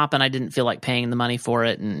CardHop and I didn't feel like paying the money for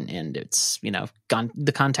it, and it's gone.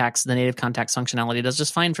 The native Contacts functionality does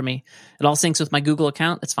just fine for me. It all syncs with my Google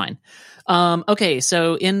account. It's fine. Okay,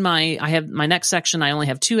 so I have my next section. I only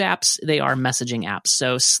have 2 apps. They are messaging apps.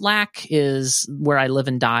 So Slack is where I live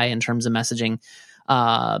and die in terms of messaging,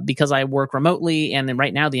 because I work remotely, and then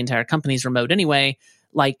right now the entire company's remote anyway.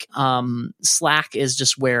 Like Slack is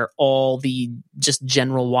just where all the just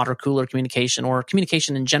general water cooler communication or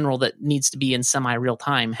communication in general that needs to be in semi-real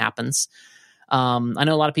time happens. I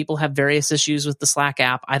know a lot of people have various issues with the Slack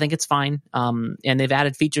app. I think it's fine. And they've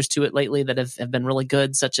added features to it lately that have been really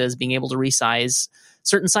good, such as being able to resize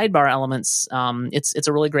certain sidebar elements. It's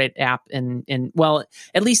a really great app, and well,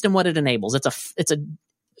 at least in what it enables. It's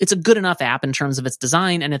a good enough app in terms of its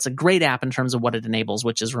design, and it's a great app in terms of what it enables,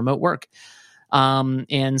 which is remote work.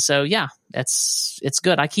 And so, it's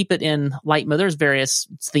good. I keep it in light mode. There's various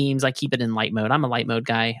themes. I keep it in light mode. I'm a light mode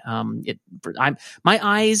guy. My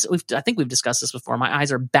eyes, I think we've discussed this before. My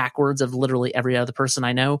eyes are backwards of literally every other person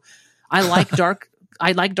I know. I like dark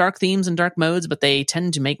themes and dark modes, but they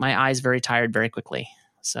tend to make my eyes very tired very quickly.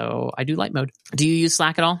 So I do light mode. Do you use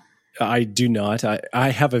Slack at all? I do not.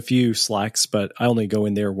 I have a few Slacks, but I only go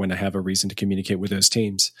in there when I have a reason to communicate with those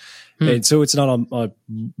teams. And so it's not on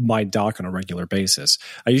my dock on a regular basis.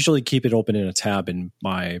 I usually keep it open in a tab in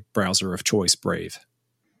my browser of choice, Brave.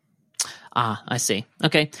 I see.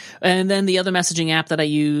 Okay. And then the other messaging app that I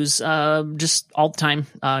use just all the time,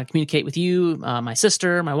 communicate with you, my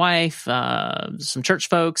sister, my wife, some church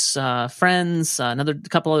folks, friends, a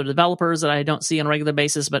couple other developers that I don't see on a regular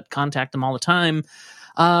basis, but contact them all the time.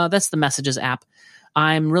 That's the Messages app.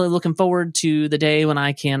 I'm really looking forward to the day when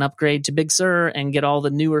I can upgrade to Big Sur and get all the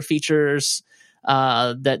newer features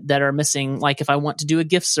that are missing. Like if I want to do a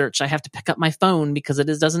gift search, I have to pick up my phone because it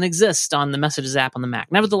doesn't exist on the Messages app on the Mac.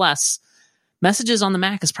 Nevertheless, Messages on the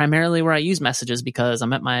Mac is primarily where I use Messages because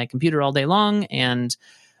I'm at my computer all day long. And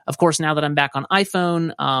of course, now that I'm back on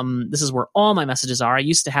iPhone, this is where all my messages are. I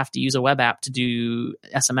used to have to use a web app to do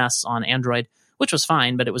SMS on Android, which was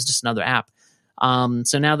fine, but it was just another app.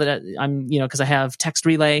 So now that I'm, because I have Text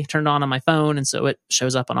Relay turned on my phone, and so it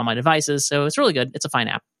shows up on all my devices. So it's really good. It's a fine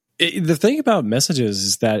app. The thing about Messages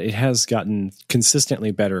is that it has gotten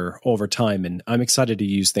consistently better over time, and I'm excited to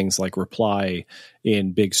use things like Reply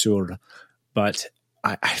in Big Sur, but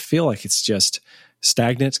I feel like it's just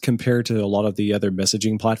stagnant compared to a lot of the other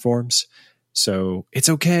messaging platforms. So it's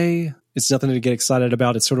okay. It's nothing to get excited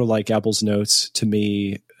about. It's sort of like Apple's Notes to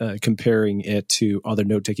me, comparing it to other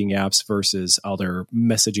note-taking apps versus other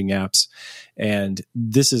messaging apps. And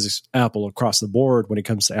this is Apple across the board when it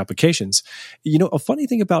comes to applications. A funny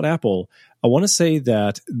thing about Apple, I want to say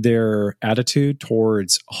that their attitude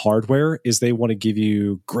towards hardware is they want to give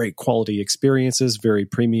you great quality experiences, very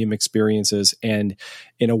premium experiences. And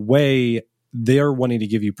in a way, they're wanting to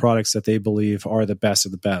give you products that they believe are the best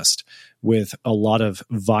of the best with a lot of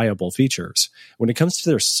viable features. When it comes to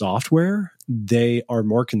their software, they are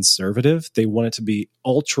more conservative. They want it to be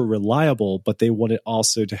ultra reliable, but they want it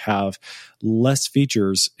also to have less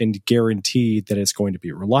features and guarantee that it's going to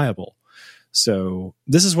be reliable. So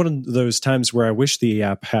this is one of those times where I wish the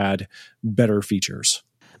app had better features.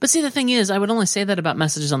 But see, the thing is, I would only say that about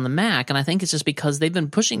Messages on the Mac, and I think it's just because they've been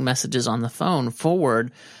pushing Messages on the phone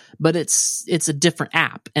forward, but it's a different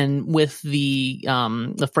app. And with the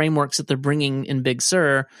frameworks that they're bringing in Big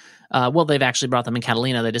Sur, they've actually brought them in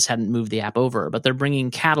Catalina. They just hadn't moved the app over, but they're bringing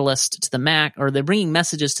Catalyst to the Mac, or they're bringing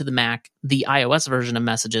Messages to the Mac, the iOS version of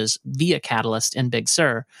Messages via Catalyst in Big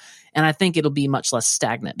Sur. And I think it'll be much less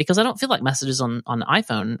stagnant because I don't feel like Messages on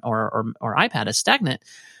iPhone or iPad is stagnant,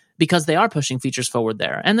 because they are pushing features forward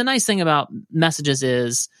there. And the nice thing about Messages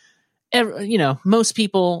is, most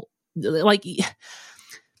people, like,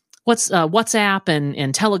 WhatsApp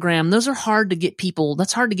and Telegram. Those are hard to get people.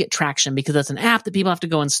 That's hard to get traction because that's an app that people have to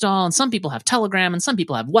go install. And some people have Telegram, and some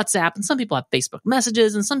people have WhatsApp, and some people have Facebook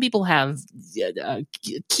Messages, and some people have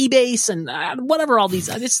Keybase and whatever. All these.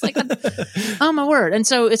 It's like, oh my word! And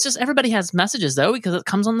so it's just everybody has messages though because it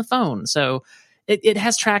comes on the phone. So it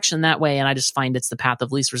has traction that way, and I just find it's the path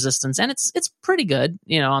of least resistance, and it's pretty good,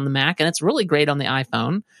 on the Mac, and it's really great on the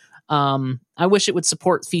iPhone. I wish it would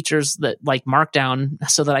support features that like Markdown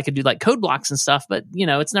so that I could do like code blocks and stuff, but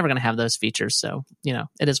it's never going to have those features. So,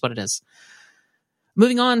 it is what it is.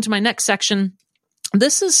 Moving on to my next section.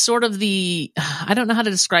 This is sort of I don't know how to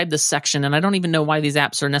describe this section, and I don't even know why these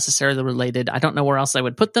apps are necessarily related. I don't know where else I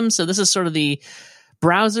would put them. So this is sort of the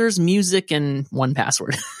browsers, music, and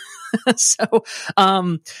 1Password. So,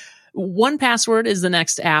 1Password is the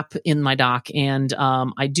next app in my dock, and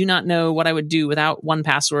I do not know what I would do without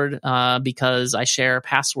 1Password because I share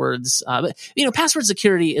passwords. But password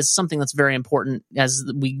security is something that's very important as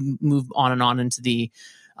we move on and on into the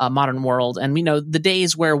modern world. And we know the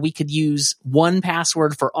days where we could use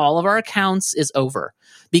 1Password for all of our accounts is over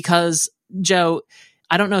because, Joe,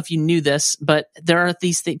 I don't know if you knew this, but there are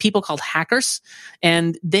these people called hackers,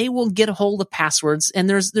 and they will get a hold of passwords. And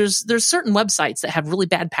there's certain websites that have really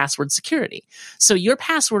bad password security. So your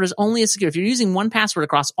password is only as secure. If you're using 1Password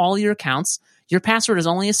across all your accounts, your password is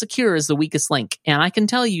only as secure as the weakest link. And I can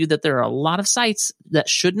tell you that there are a lot of sites that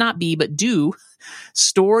should not be, but do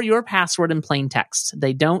store your password in plain text.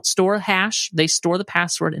 They don't store a hash. They store the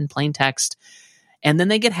password in plain text. And then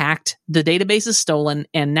they get hacked. The database is stolen.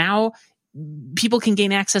 And now people can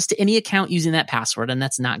gain access to any account using that password, and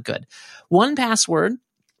that's not good. 1Password,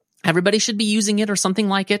 everybody should be using it or something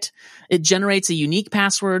like it. It generates a unique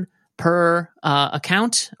password per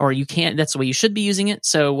account, or that's the way you should be using it.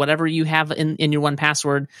 So whatever you have in your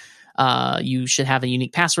 1Password, you should have a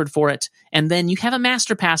unique password for it. And then you have a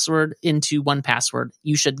master password into 1Password.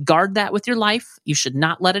 You should guard that with your life. You should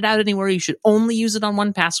not let it out anywhere. You should only use it on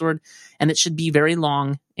 1Password, and it should be very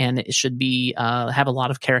long, and it should be have a lot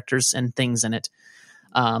of characters and things in it.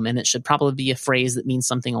 And it should probably be a phrase that means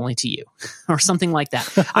something only to you or something like that.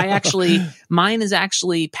 Mine is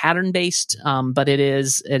actually pattern based, but it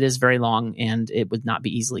is very long, and it would not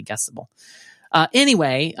be easily guessable.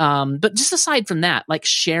 Anyway, but just aside from that, like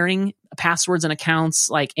sharing passwords and accounts,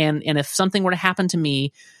 and if something were to happen to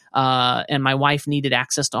me, and my wife needed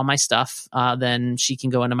access to all my stuff, then she can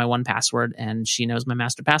go into my 1Password and she knows my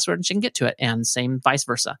master password and she can get to it, and same vice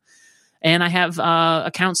versa. And I have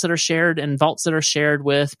accounts that are shared and vaults that are shared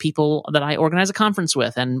with people that I organize a conference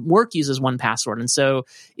with, and work uses 1Password. And so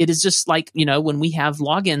it is just like, when we have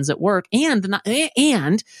logins at work.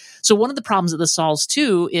 And so one of the problems that this solves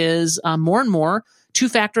too is more and more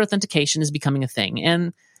two-factor authentication is becoming a thing.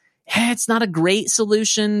 And it's not a great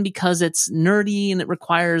solution because it's nerdy and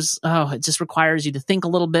it just requires you to think a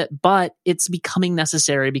little bit, but it's becoming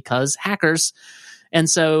necessary because hackers. And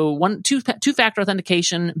so two-factor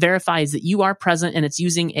authentication verifies that you are present, and it's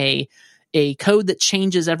using a code that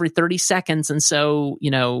changes every 30 seconds. And so,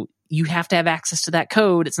 you have to have access to that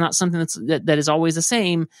code. It's not something that is always the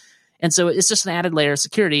same. And so it's just an added layer of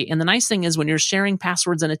security. And the nice thing is when you're sharing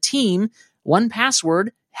passwords in a team,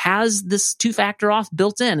 1Password has this two-factor auth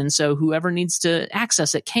built in. And so whoever needs to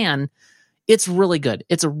access it can. It's really good.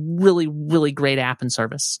 It's a really, really great app and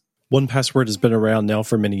service. 1Password has been around now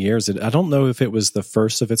for many years. I don't know if it was the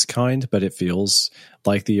first of its kind, but it feels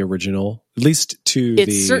like the original, at least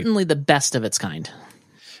It's certainly the best of its kind.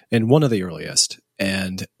 And one of the earliest.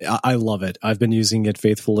 And I love it. I've been using it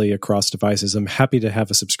faithfully across devices. I'm happy to have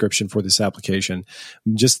a subscription for this application.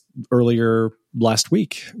 Just earlier last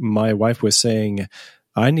week, my wife was saying,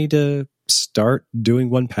 I need to start doing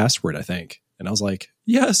 1Password, I think. And I was like,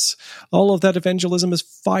 yes, all of that evangelism has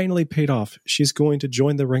finally paid off. She's going to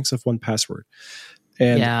join the ranks of 1Password.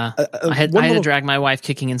 And yeah, I had to drag my wife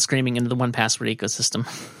kicking and screaming into the 1Password ecosystem.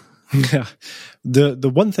 Yeah. The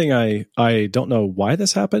one thing I don't know why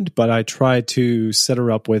this happened, but I tried to set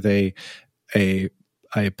her up with a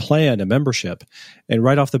plan, a membership. And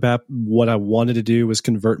right off the bat, what I wanted to do was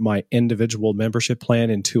convert my individual membership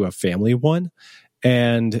plan into a family one.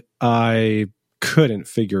 And I couldn't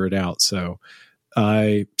figure it out. So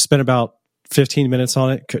I spent about 15 minutes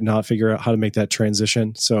on it, could not figure out how to make that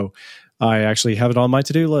transition. So I actually have it on my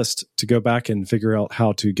to-do list to go back and figure out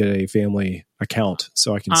how to get a family account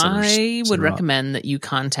so I can I would recommend that you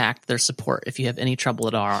contact their support if you have any trouble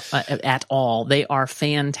at all. They are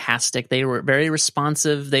fantastic. They were very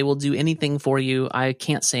responsive. They will do anything for you. I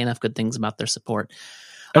can't say enough good things about their support.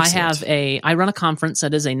 Excellent. I run a conference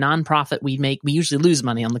that is a nonprofit. We usually lose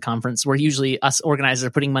money on the conference. We're usually us organizers are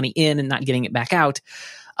putting money in and not getting it back out.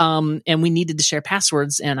 And we needed to share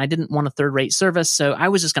passwords, and I didn't want a third-rate service, so I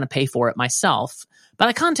was just going to pay for it myself. But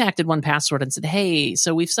I contacted 1Password and said, hey,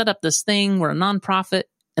 so we've set up this thing. We're a nonprofit.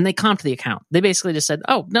 And they comped the account. They basically just said,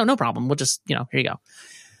 oh, no problem. We'll just, here you go.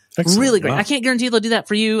 Excellent. Really great. Wow. I can't guarantee they'll do that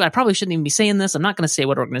for you. I probably shouldn't even be saying this. I'm not going to say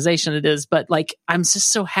what organization it is, but I'm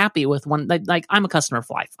just so happy with one. I'm a customer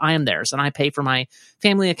for life. I am theirs, and I pay for my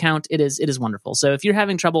family account. It is wonderful. So if you're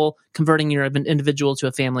having trouble converting your individual to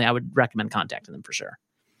a family, I would recommend contacting them for sure.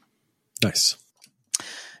 Nice.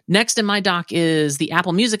 Next in my dock is the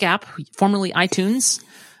Apple Music app, formerly iTunes.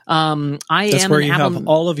 That's where you have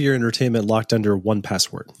all of your entertainment locked under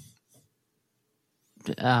 1Password.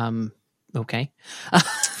 Okay. So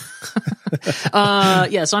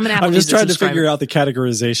I'm an Apple Music I'm just trying to subscriber. figure out the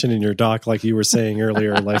categorization in your dock, like you were saying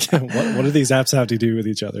earlier. Like, what do these apps have to do with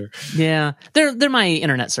each other? Yeah, they're my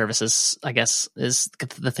internet services, I guess, is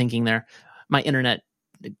the thinking there. My internet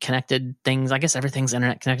connected things. I guess everything's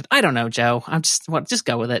internet connected. I don't know, Joe. Just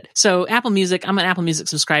go with it. So Apple Music, I'm an Apple Music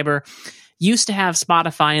subscriber. Used to have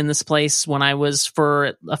Spotify in this place when I was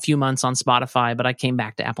for a few months on Spotify, but I came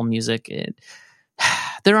back to Apple Music.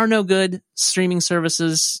 There are no good streaming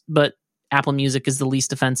services, but Apple Music is the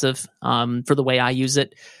least offensive for the way I use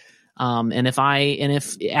it. And if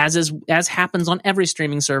as happens on every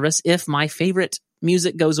streaming service, if my favorite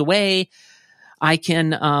music goes away, I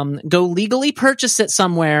can go legally purchase it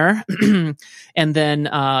somewhere and then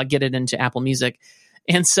get it into Apple Music.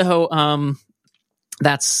 And so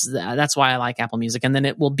that's why I like Apple Music. And then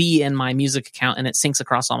it will be in my music account, and it syncs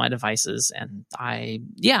across all my devices. And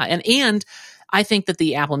I think that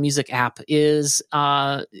the Apple Music app is,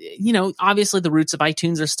 obviously the roots of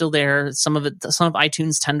iTunes are still there. Some of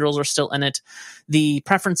iTunes tendrils are still in it. The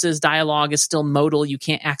preferences dialog is still modal. You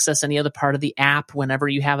can't access any other part of the app whenever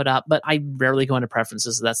you have it up, but I rarely go into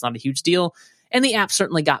preferences, so that's not a huge deal. And the app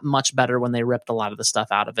certainly got much better when they ripped a lot of the stuff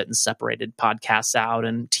out of it and separated podcasts out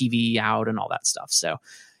and TV out and all that stuff. So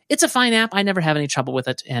it's a fine app. I never have any trouble with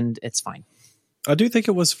it, and it's fine. I do think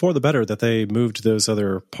it was for the better that they moved those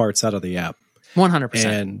other parts out of the app. 100%.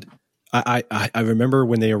 And I remember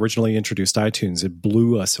when they originally introduced iTunes, it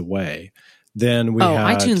blew us away. Then we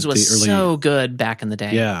had iTunes was so good back in the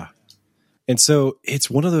day. Yeah. And so it's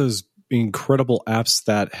one of those incredible apps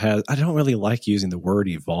that I don't really like using the word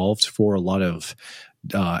evolved for a lot of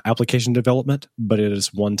application development, but it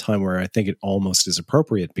is one time where I think it almost is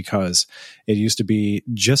appropriate, because it used to be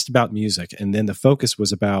just about music, and then the focus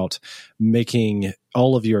was about making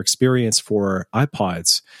all of your experience for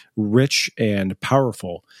iPods rich and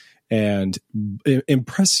powerful, and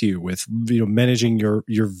impress you with managing your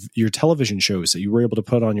television shows that you were able to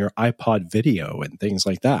put on your iPod video and things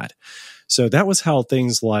like that. So that was how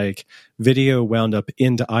things like video wound up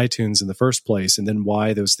into iTunes in the first place, and then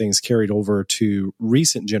why those things carried over to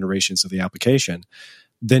recent generations of the application.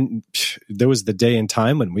 Then there was the day and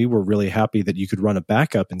time when we were really happy that you could run a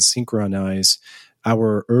backup and synchronize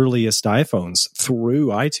our earliest iPhones through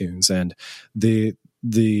iTunes. And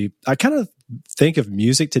I kind of think of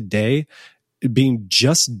music today being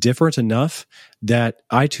just different enough that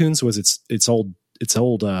iTunes was its old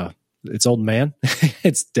man,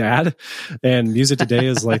 its dad, and music today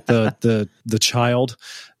is like the child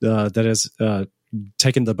that has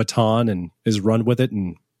taken the baton and is run with it,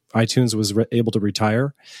 and iTunes was able to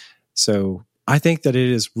retire. So I think that it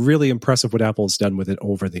is really impressive what Apple has done with it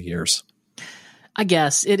over the years. I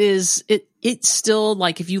guess it is. It's still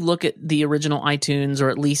like, if you look at the original iTunes, or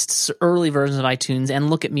at least early versions of iTunes, and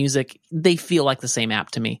look at music, they feel like the same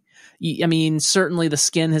app to me. I mean, certainly the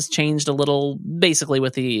skin has changed a little, basically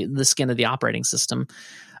with the skin of the operating system.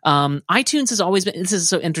 iTunes has always been, this is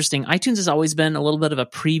so interesting, iTunes has always been a little bit of a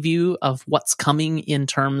preview of what's coming in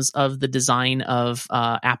terms of the design of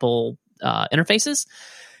Apple interfaces.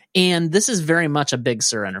 And this is very much a Big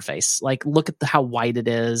Sur interface. Like, look at how white it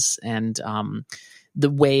is, and the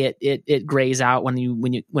way it grays out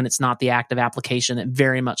when it's not the active application. It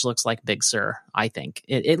very much looks like Big Sur, I think.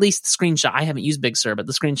 At least the screenshot. I haven't used Big Sur, but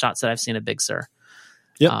the screenshots that I've seen of Big Sur.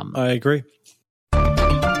 Yep, I agree.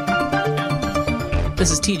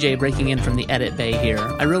 This is TJ breaking in from the edit bay here.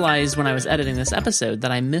 I realized when I was editing this episode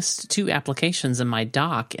that I missed two applications in my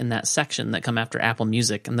dock in that section that come after Apple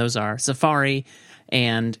Music, and those are Safari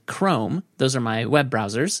and Chrome. Those are my web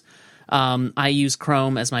browsers. I use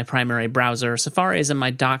Chrome as my primary browser. Safari is in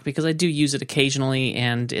my dock because I do use it occasionally,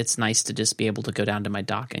 and it's nice to just be able to go down to my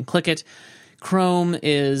dock and click it. Chrome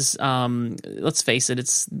is, let's face it,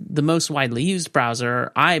 it's the most widely used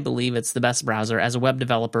browser. I believe it's the best browser as a web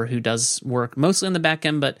developer who does work mostly on the back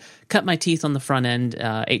end, but cut my teeth on the front end,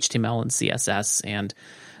 HTML and CSS, and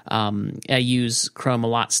I use Chrome a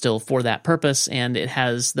lot still for that purpose, and it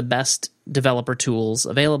has the best developer tools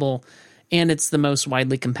available, and it's the most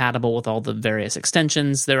widely compatible with all the various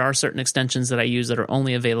extensions. There are certain extensions that I use that are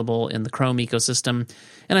only available in the Chrome ecosystem,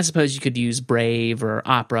 and I suppose you could use Brave or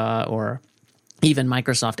Opera or even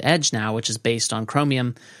Microsoft Edge now, which is based on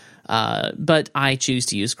Chromium. But I choose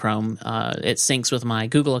to use Chrome. It syncs with my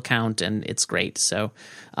Google account, and it's great. So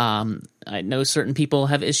I know certain people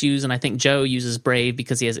have issues, and I think Joe uses Brave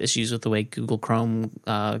because he has issues with the way Google Chrome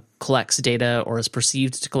collects data or is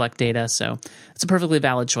perceived to collect data. So it's a perfectly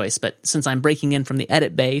valid choice. But since I'm breaking in from the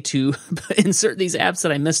edit bay to insert these apps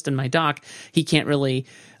that I missed in my doc, he can't really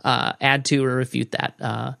add to or refute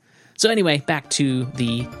that. So anyway, back to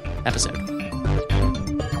the episode.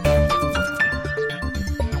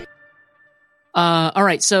 All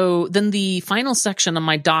right, so then the final section of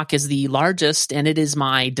my doc is the largest, and it is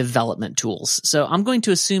my development tools. So I'm going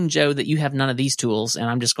to assume, Joe, that you have none of these tools, and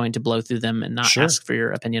I'm just going to blow through them and not ask for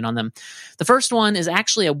your opinion on them. The first one is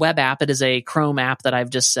actually a web app. It is a Chrome app that I've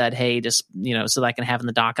just said, hey, just, so that I can have in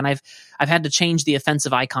the doc. And I've had to change the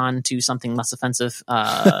offensive icon to something less offensive,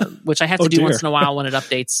 which I have to do once in a while when it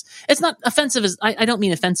updates. It's not offensive. I don't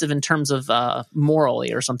mean offensive in terms of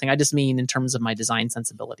morally or something. I just mean in terms of my design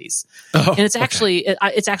sensibilities. And it's actually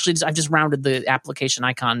I've just rounded the application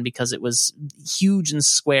icon because it was huge and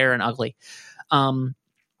square and ugly,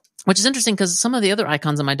 which is interesting because some of the other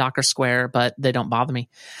icons on my dock are square, but they don't bother me.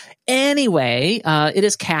 Anyway, it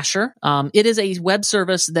is Cacher. It is a web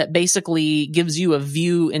service that basically gives you a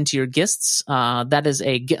view into your gists. That is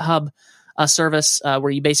a GitHub service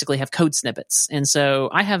where you basically have code snippets. And so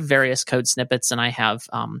I have various code snippets, and I have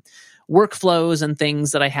workflows and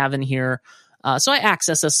things that I have in here. So I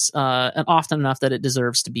access this often enough that it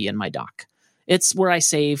deserves to be in my doc. It's where I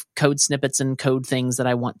save code snippets and code things that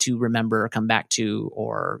I want to remember or come back to,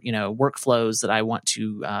 or, workflows that I want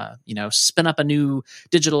to, spin up a new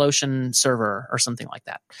DigitalOcean server or something like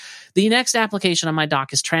that. The next application on my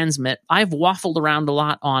doc is Transmit. I've waffled around a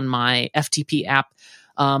lot on my FTP app.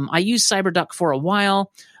 I used CyberDuck for a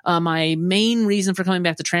while. My main reason for coming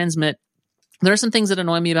back to Transmit, there are some things that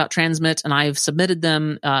annoy me about Transmit, and I've submitted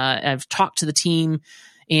them. I've talked to the team,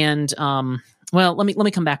 and let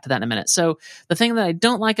me come back to that in a minute. So the thing that I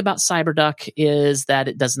don't like about CyberDuck is that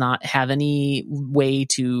it does not have any way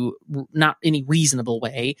to, not any reasonable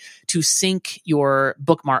way to sync your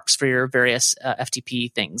bookmarks for your various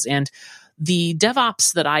FTP things. And the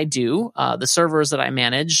DevOps that I do, the servers that I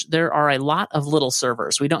manage, there are a lot of little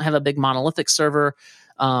servers. We don't have a big monolithic server.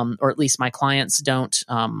 Or at least my clients don't.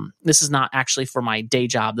 This is not actually for my day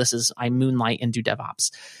job. This is, I moonlight and do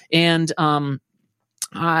DevOps. And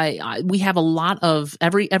we have a lot of,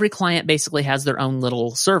 every client basically has their own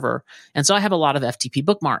little server. And so I have a lot of FTP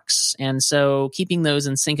bookmarks. And so keeping those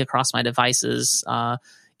in sync across my devices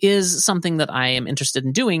is something that I am interested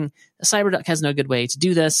in doing. CyberDuck has no good way to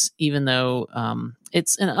do this, even though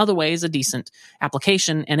it's in other ways a decent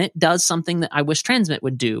application, and it does something that I wish Transmit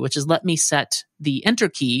would do, which is let me set the enter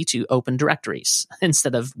key to open directories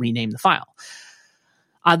instead of rename the file.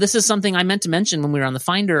 This is something I meant to mention when we were on the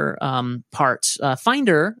Finder part.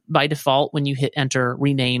 Finder, by default, when you hit enter,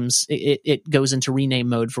 renames, it goes into rename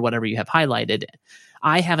mode for whatever you have highlighted.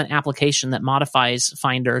 I have an application that modifies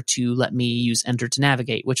Finder to let me use enter to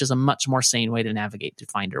navigate, which is a much more sane way to navigate to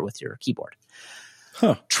Finder with your keyboard.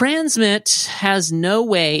 Huh. Transmit has no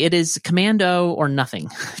way. It is Commando or nothing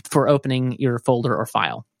for opening your folder or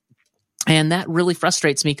file. And that really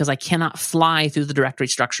frustrates me because I cannot fly through the directory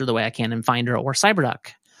structure the way I can in Finder or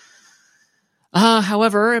CyberDuck.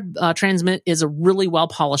 However, Transmit is a really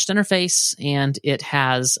well-polished interface, and it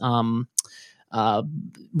has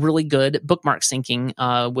really good bookmark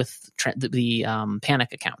syncing with the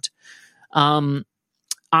Panic account.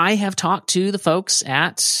 I have talked to the folks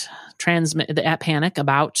at Panic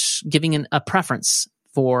about giving a preference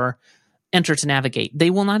for enter to navigate. They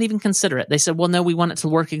will not even consider it. They said, well, no, we want it to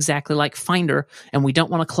work exactly like Finder, and we don't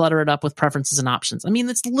want to clutter it up with preferences and options. I mean,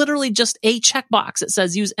 it's literally just a checkbox that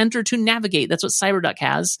says use enter to navigate. That's what CyberDuck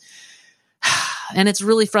has. And it's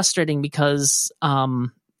really frustrating because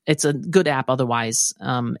it's a good app otherwise.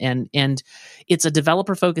 And it's a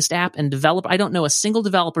developer focused app, and I don't know a single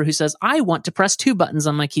developer who says, I want to press 2 buttons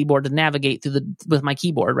on my keyboard to navigate with my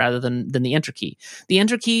keyboard rather than the enter key. The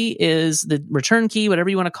enter key is the return key, whatever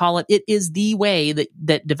you want to call it. It is the way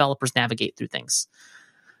that developers navigate through things.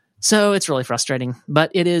 So it's really frustrating,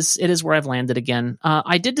 but it is where I've landed again.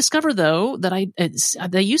 I did discover though that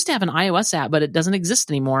they used to have an iOS app, but it doesn't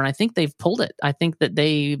exist anymore. And I think they've pulled it. I think that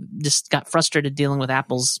they just got frustrated dealing with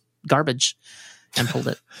Apple's garbage and pulled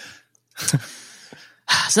it.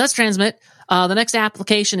 So that's Transmit. The next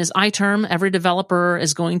application is iTerm. Every developer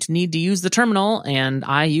is going to need to use the terminal, and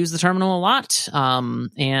I use the terminal a lot.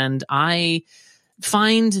 And I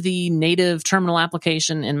find the native terminal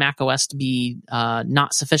application in macOS to be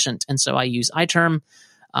not sufficient, and so I use iTerm.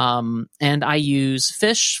 And I use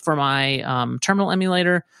Fish for my terminal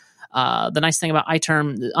emulator. The nice thing about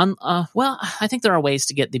iTerm, well, I think there are ways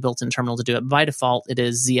to get the built-in terminal to do it. By default, it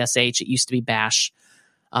is ZSH. It used to be Bash.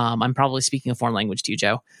 I'm probably speaking a foreign language to you,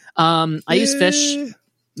 Joe. I use Fish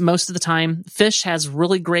most of the time. Fish has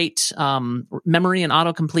really great memory and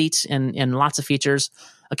autocomplete and lots of features.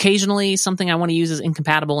 Occasionally, something I want to use is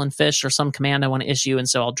incompatible in Fish or some command I want to issue, and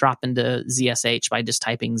so I'll drop into ZSH by just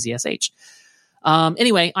typing ZSH.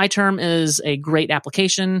 Anyway, iTerm is a great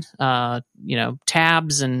application.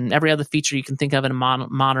 Tabs and every other feature you can think of in a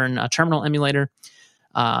modern terminal emulator.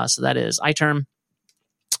 So that is iTerm.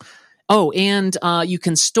 Oh, and you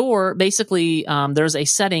can store, basically, there's a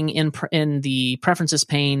setting in the preferences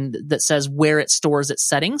pane that says where it stores its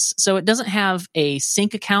settings. So it doesn't have a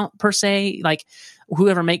sync account per se. Like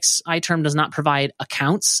whoever makes iTerm does not provide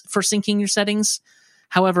accounts for syncing your settings.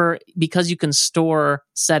 However, because you can store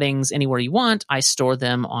settings anywhere you want, I store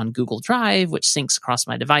them on Google Drive, which syncs across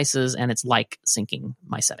my devices, and it's like syncing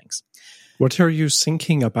my settings. What are you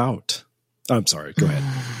syncing about? I'm sorry, go ahead.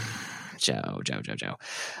 Joe.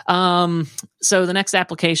 So the next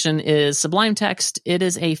application is Sublime Text. It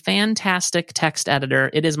is a fantastic text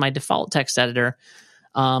editor. It is my default text editor.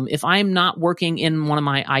 If I'm not working in one of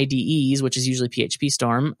my IDEs, which is usually PHP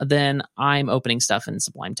Storm, then I'm opening stuff in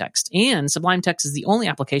Sublime Text. And Sublime Text is the only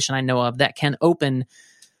application I know of that can open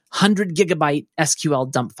 100 gigabyte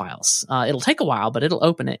SQL dump files. It'll take a while, but it'll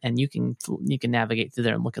open it, and you can navigate through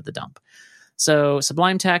there and look at the dump. So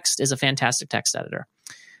Sublime Text is a fantastic text editor.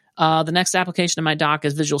 The next application in my dock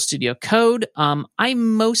is Visual Studio Code. I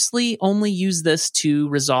mostly only use this to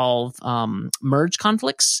resolve merge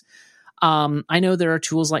conflicts. I know there are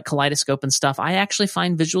tools like Kaleidoscope and stuff. I actually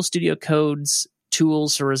find Visual Studio Code's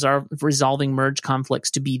tools for resolving merge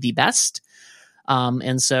conflicts to be the best.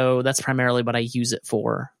 And so that's primarily what I use it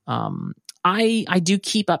for. I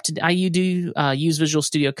do use Visual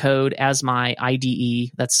Studio Code as my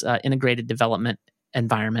IDE. That's integrated development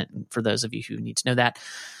environment, for those of you who need to know that.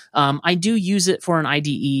 I do use it for an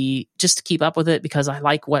IDE just to keep up with it because I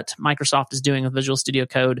like what Microsoft is doing with Visual Studio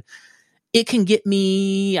Code. It can get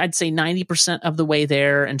me, I'd say 90% of the way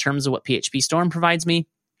there in terms of what PHP Storm provides me,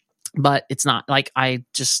 but it's not like I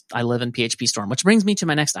live in PHP Storm, which brings me to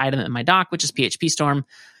my next item in my dock, which is PHP Storm.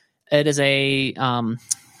 It is a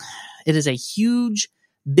huge,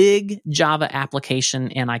 big Java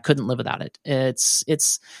application, and I couldn't live without it.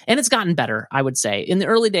 It's gotten better, I would say. In the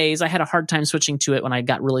early days, I had a hard time switching to it when I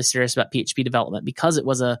got really serious about PHP development because it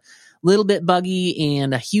was a little bit buggy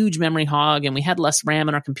and a huge memory hog, and we had less RAM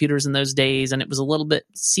in our computers in those days, and it was a little bit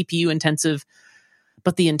CPU intensive.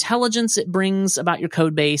 But the intelligence it brings about your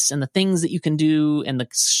code base and the things that you can do and the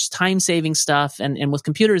time-saving stuff, and with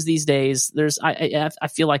computers these days, I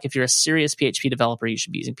feel like if you're a serious PHP developer, you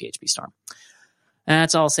should be using PHP Storm. And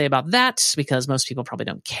that's all I'll say about that because most people probably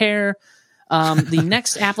don't care. The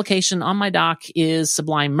next application on my dock is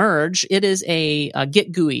Sublime Merge. It is a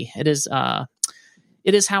Git GUI.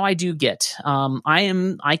 It is how I do Git.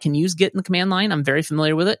 I can use Git in the command line. I'm very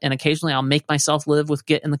familiar with it, and occasionally I'll make myself live with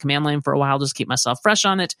Git in the command line for a while just to keep myself fresh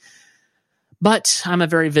on it. But I'm a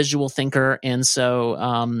very visual thinker, and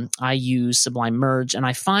so I use Sublime Merge, and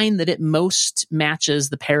I find that it most matches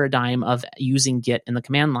the paradigm of using Git in the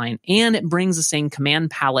command line, and it brings the same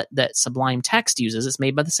command palette that Sublime Text uses. It's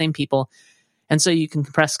made by the same people, and so you can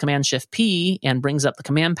press Command-Shift-P and brings up the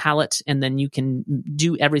command palette, and then you can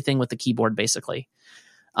do everything with the keyboard, basically.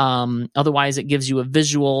 Otherwise, it gives you a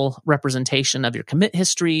visual representation of your commit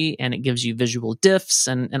history, and it gives you visual diffs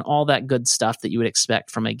and all that good stuff that you would expect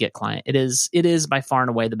from a Git client. It is by far and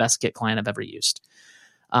away the best Git client I've ever used.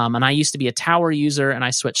 And I used to be a Tower user, and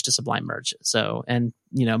I switched to Sublime Merge. So, and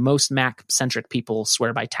most Mac-centric people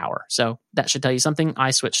swear by Tower. So that should tell you something.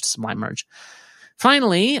 I switched to Sublime Merge.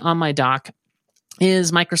 Finally, on my dock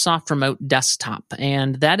is Microsoft Remote Desktop.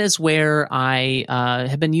 And that is where I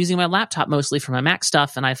have been using my laptop mostly for my Mac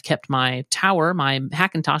stuff, and I've kept my Tower, my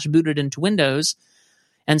Hackintosh, booted into Windows.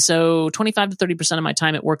 And so 25 to 30% of my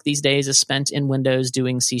time at work these days is spent in Windows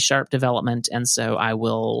doing C# development. And so I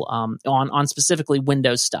will, on specifically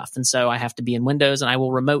Windows stuff. And so I have to be in Windows, and I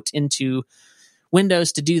will remote into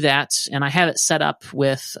Windows to do that. And I have it set up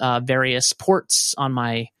with various ports on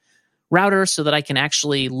my router so that I can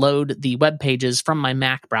actually load the web pages from my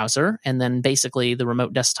Mac browser. And then basically the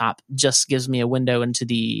remote desktop just gives me a window into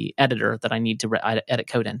the editor that I need to edit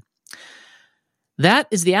code in. That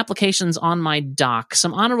is the applications on my dock.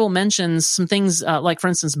 Some honorable mentions, some things like, for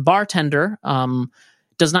instance, Bartender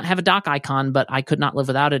does not have a dock icon, but I could not live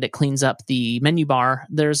without it. It cleans up the menu bar.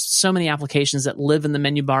 There's so many applications that live in the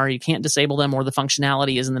menu bar. You can't disable them, or the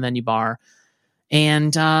functionality is in the menu bar.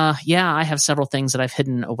 And I have several things that I've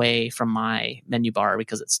hidden away from my menu bar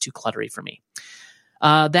because it's too cluttery for me.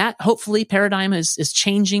 That hopefully paradigm is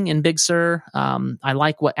changing in Big Sur. I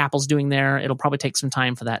like what Apple's doing there. It'll probably take some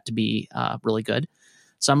time for that to be really good.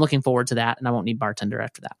 So I'm looking forward to that, and I won't need Bartender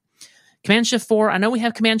after that. Command Shift 4, I know we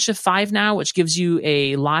have Command Shift 5 now, which gives you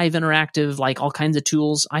a live interactive, like all kinds of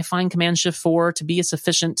tools. I find Command Shift 4 to be a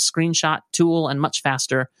sufficient screenshot tool and much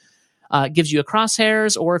faster. It gives you a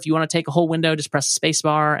crosshairs, or if you want to take a whole window, just press the space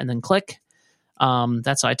bar and then click.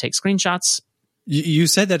 That's how I take screenshots. You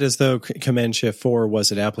said that as though Command Shift 4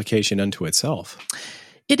 was an application unto itself.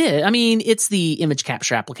 It is. I mean, it's the image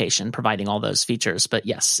capture application providing all those features. But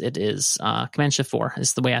yes, it is. Command Shift 4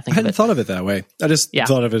 is the way I think of it. I hadn't thought of it that way. I just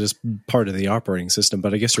thought of it as part of the operating system,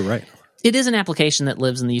 but I guess you're right. It is an application that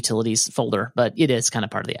lives in the utilities folder, but it is kind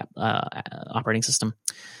of part of the operating system.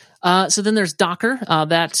 So then there's Docker.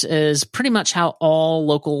 That is pretty much how all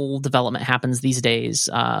local development happens these days.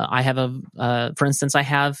 I have for instance, I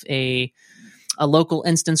have a local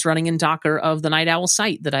instance running in Docker of the Night Owl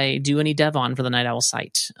site that I do any dev on for the Night Owl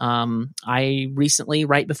site. I recently,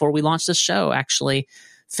 right before we launched this show, actually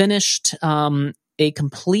finished a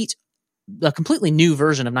completely new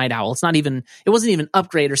version of Night Owl. It wasn't even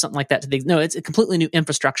upgrade or something like that. It's a completely new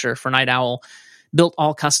infrastructure for Night Owl, built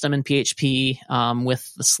all custom in PHP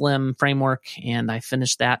with the Slim framework, and I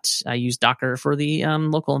finished that. I used Docker for the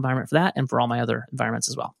local environment for that and for all my other environments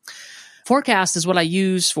as well. Forecast is what I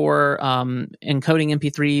use for encoding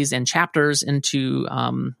MP3s and chapters into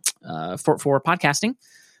for podcasting.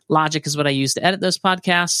 Logic is what I use to edit those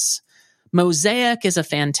podcasts. Mosaic is a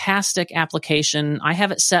fantastic application. I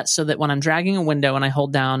have it set so that when I'm dragging a window and I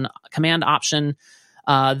hold down Command Option,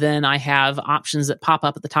 then I have options that pop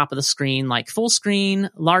up at the top of the screen, like full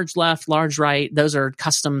screen, large left, large right. Those are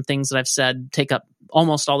custom things that I've said take up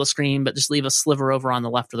almost all the screen, but just leave a sliver over on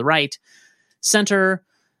the left or the right. Center,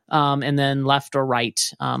 and then left or right.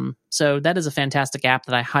 So that is a fantastic app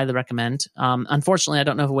that I highly recommend. Unfortunately, I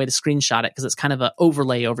don't know of a way to screenshot it because it's kind of an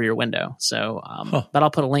overlay over your window. So, but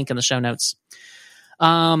I'll put a link in the show notes.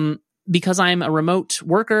 Because I'm a remote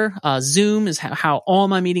worker, Zoom is how all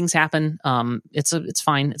my meetings happen. It's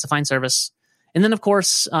fine. It's a fine service. And then, of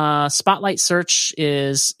course, Spotlight Search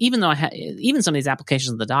is, even though even some of these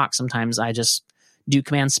applications of the dock, sometimes I just do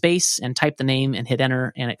Command Space and type the name and hit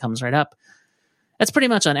Enter, and it comes right up. That's pretty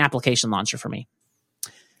much an application launcher for me.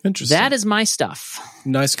 Interesting. That is my stuff.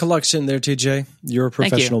 Nice collection there, TJ. You're a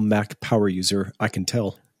professional Mac power user, I can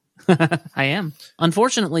tell. I am.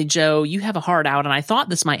 Unfortunately, Joe, you have a hard out, and I thought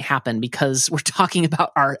this might happen because we're talking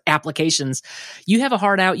about our applications. You have a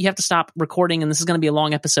hard out. You have to stop recording, and this is going to be a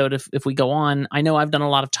long episode if we go on. I know I've done a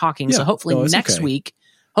lot of talking, so hopefully next week,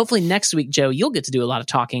 Joe, you'll get to do a lot of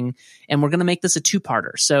talking, and we're going to make this a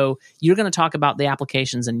two-parter. So you're going to talk about the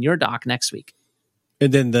applications in your dock next week.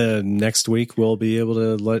 And then the next week, we'll be able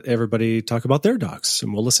to let everybody talk about their docs,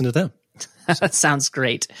 and we'll listen to them. That sounds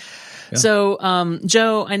great. Yeah. So,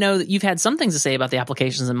 Joe, I know that you've had some things to say about the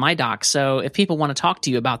applications in my doc. So if people want to talk to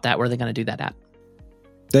you about that, where are they going to do that at?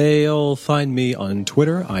 They'll find me on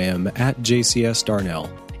Twitter. I am at JCS Darnell.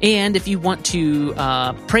 And if you want to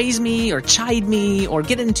praise me or chide me or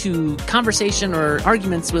get into conversation or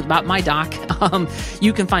arguments about my doc,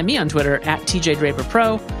 you can find me on Twitter at TJ Draper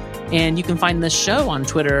Pro. And you can find this show on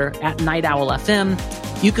Twitter at Night Owl FM.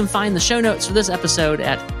 You can find the show notes for this episode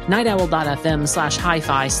at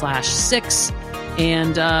nightowl.fm/hi-fi/6.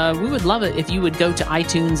 And we would love it if you would go to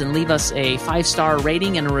iTunes and leave us a 5-star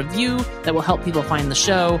rating and a review that will help people find the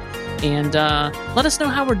show. And let us know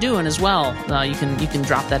how we're doing as well. You can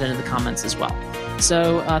drop that into the comments as well.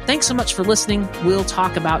 So thanks so much for listening. We'll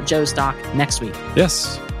talk about Joe's doc next week.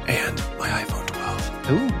 Yes, and my iPhone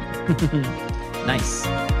 12. Ooh, nice.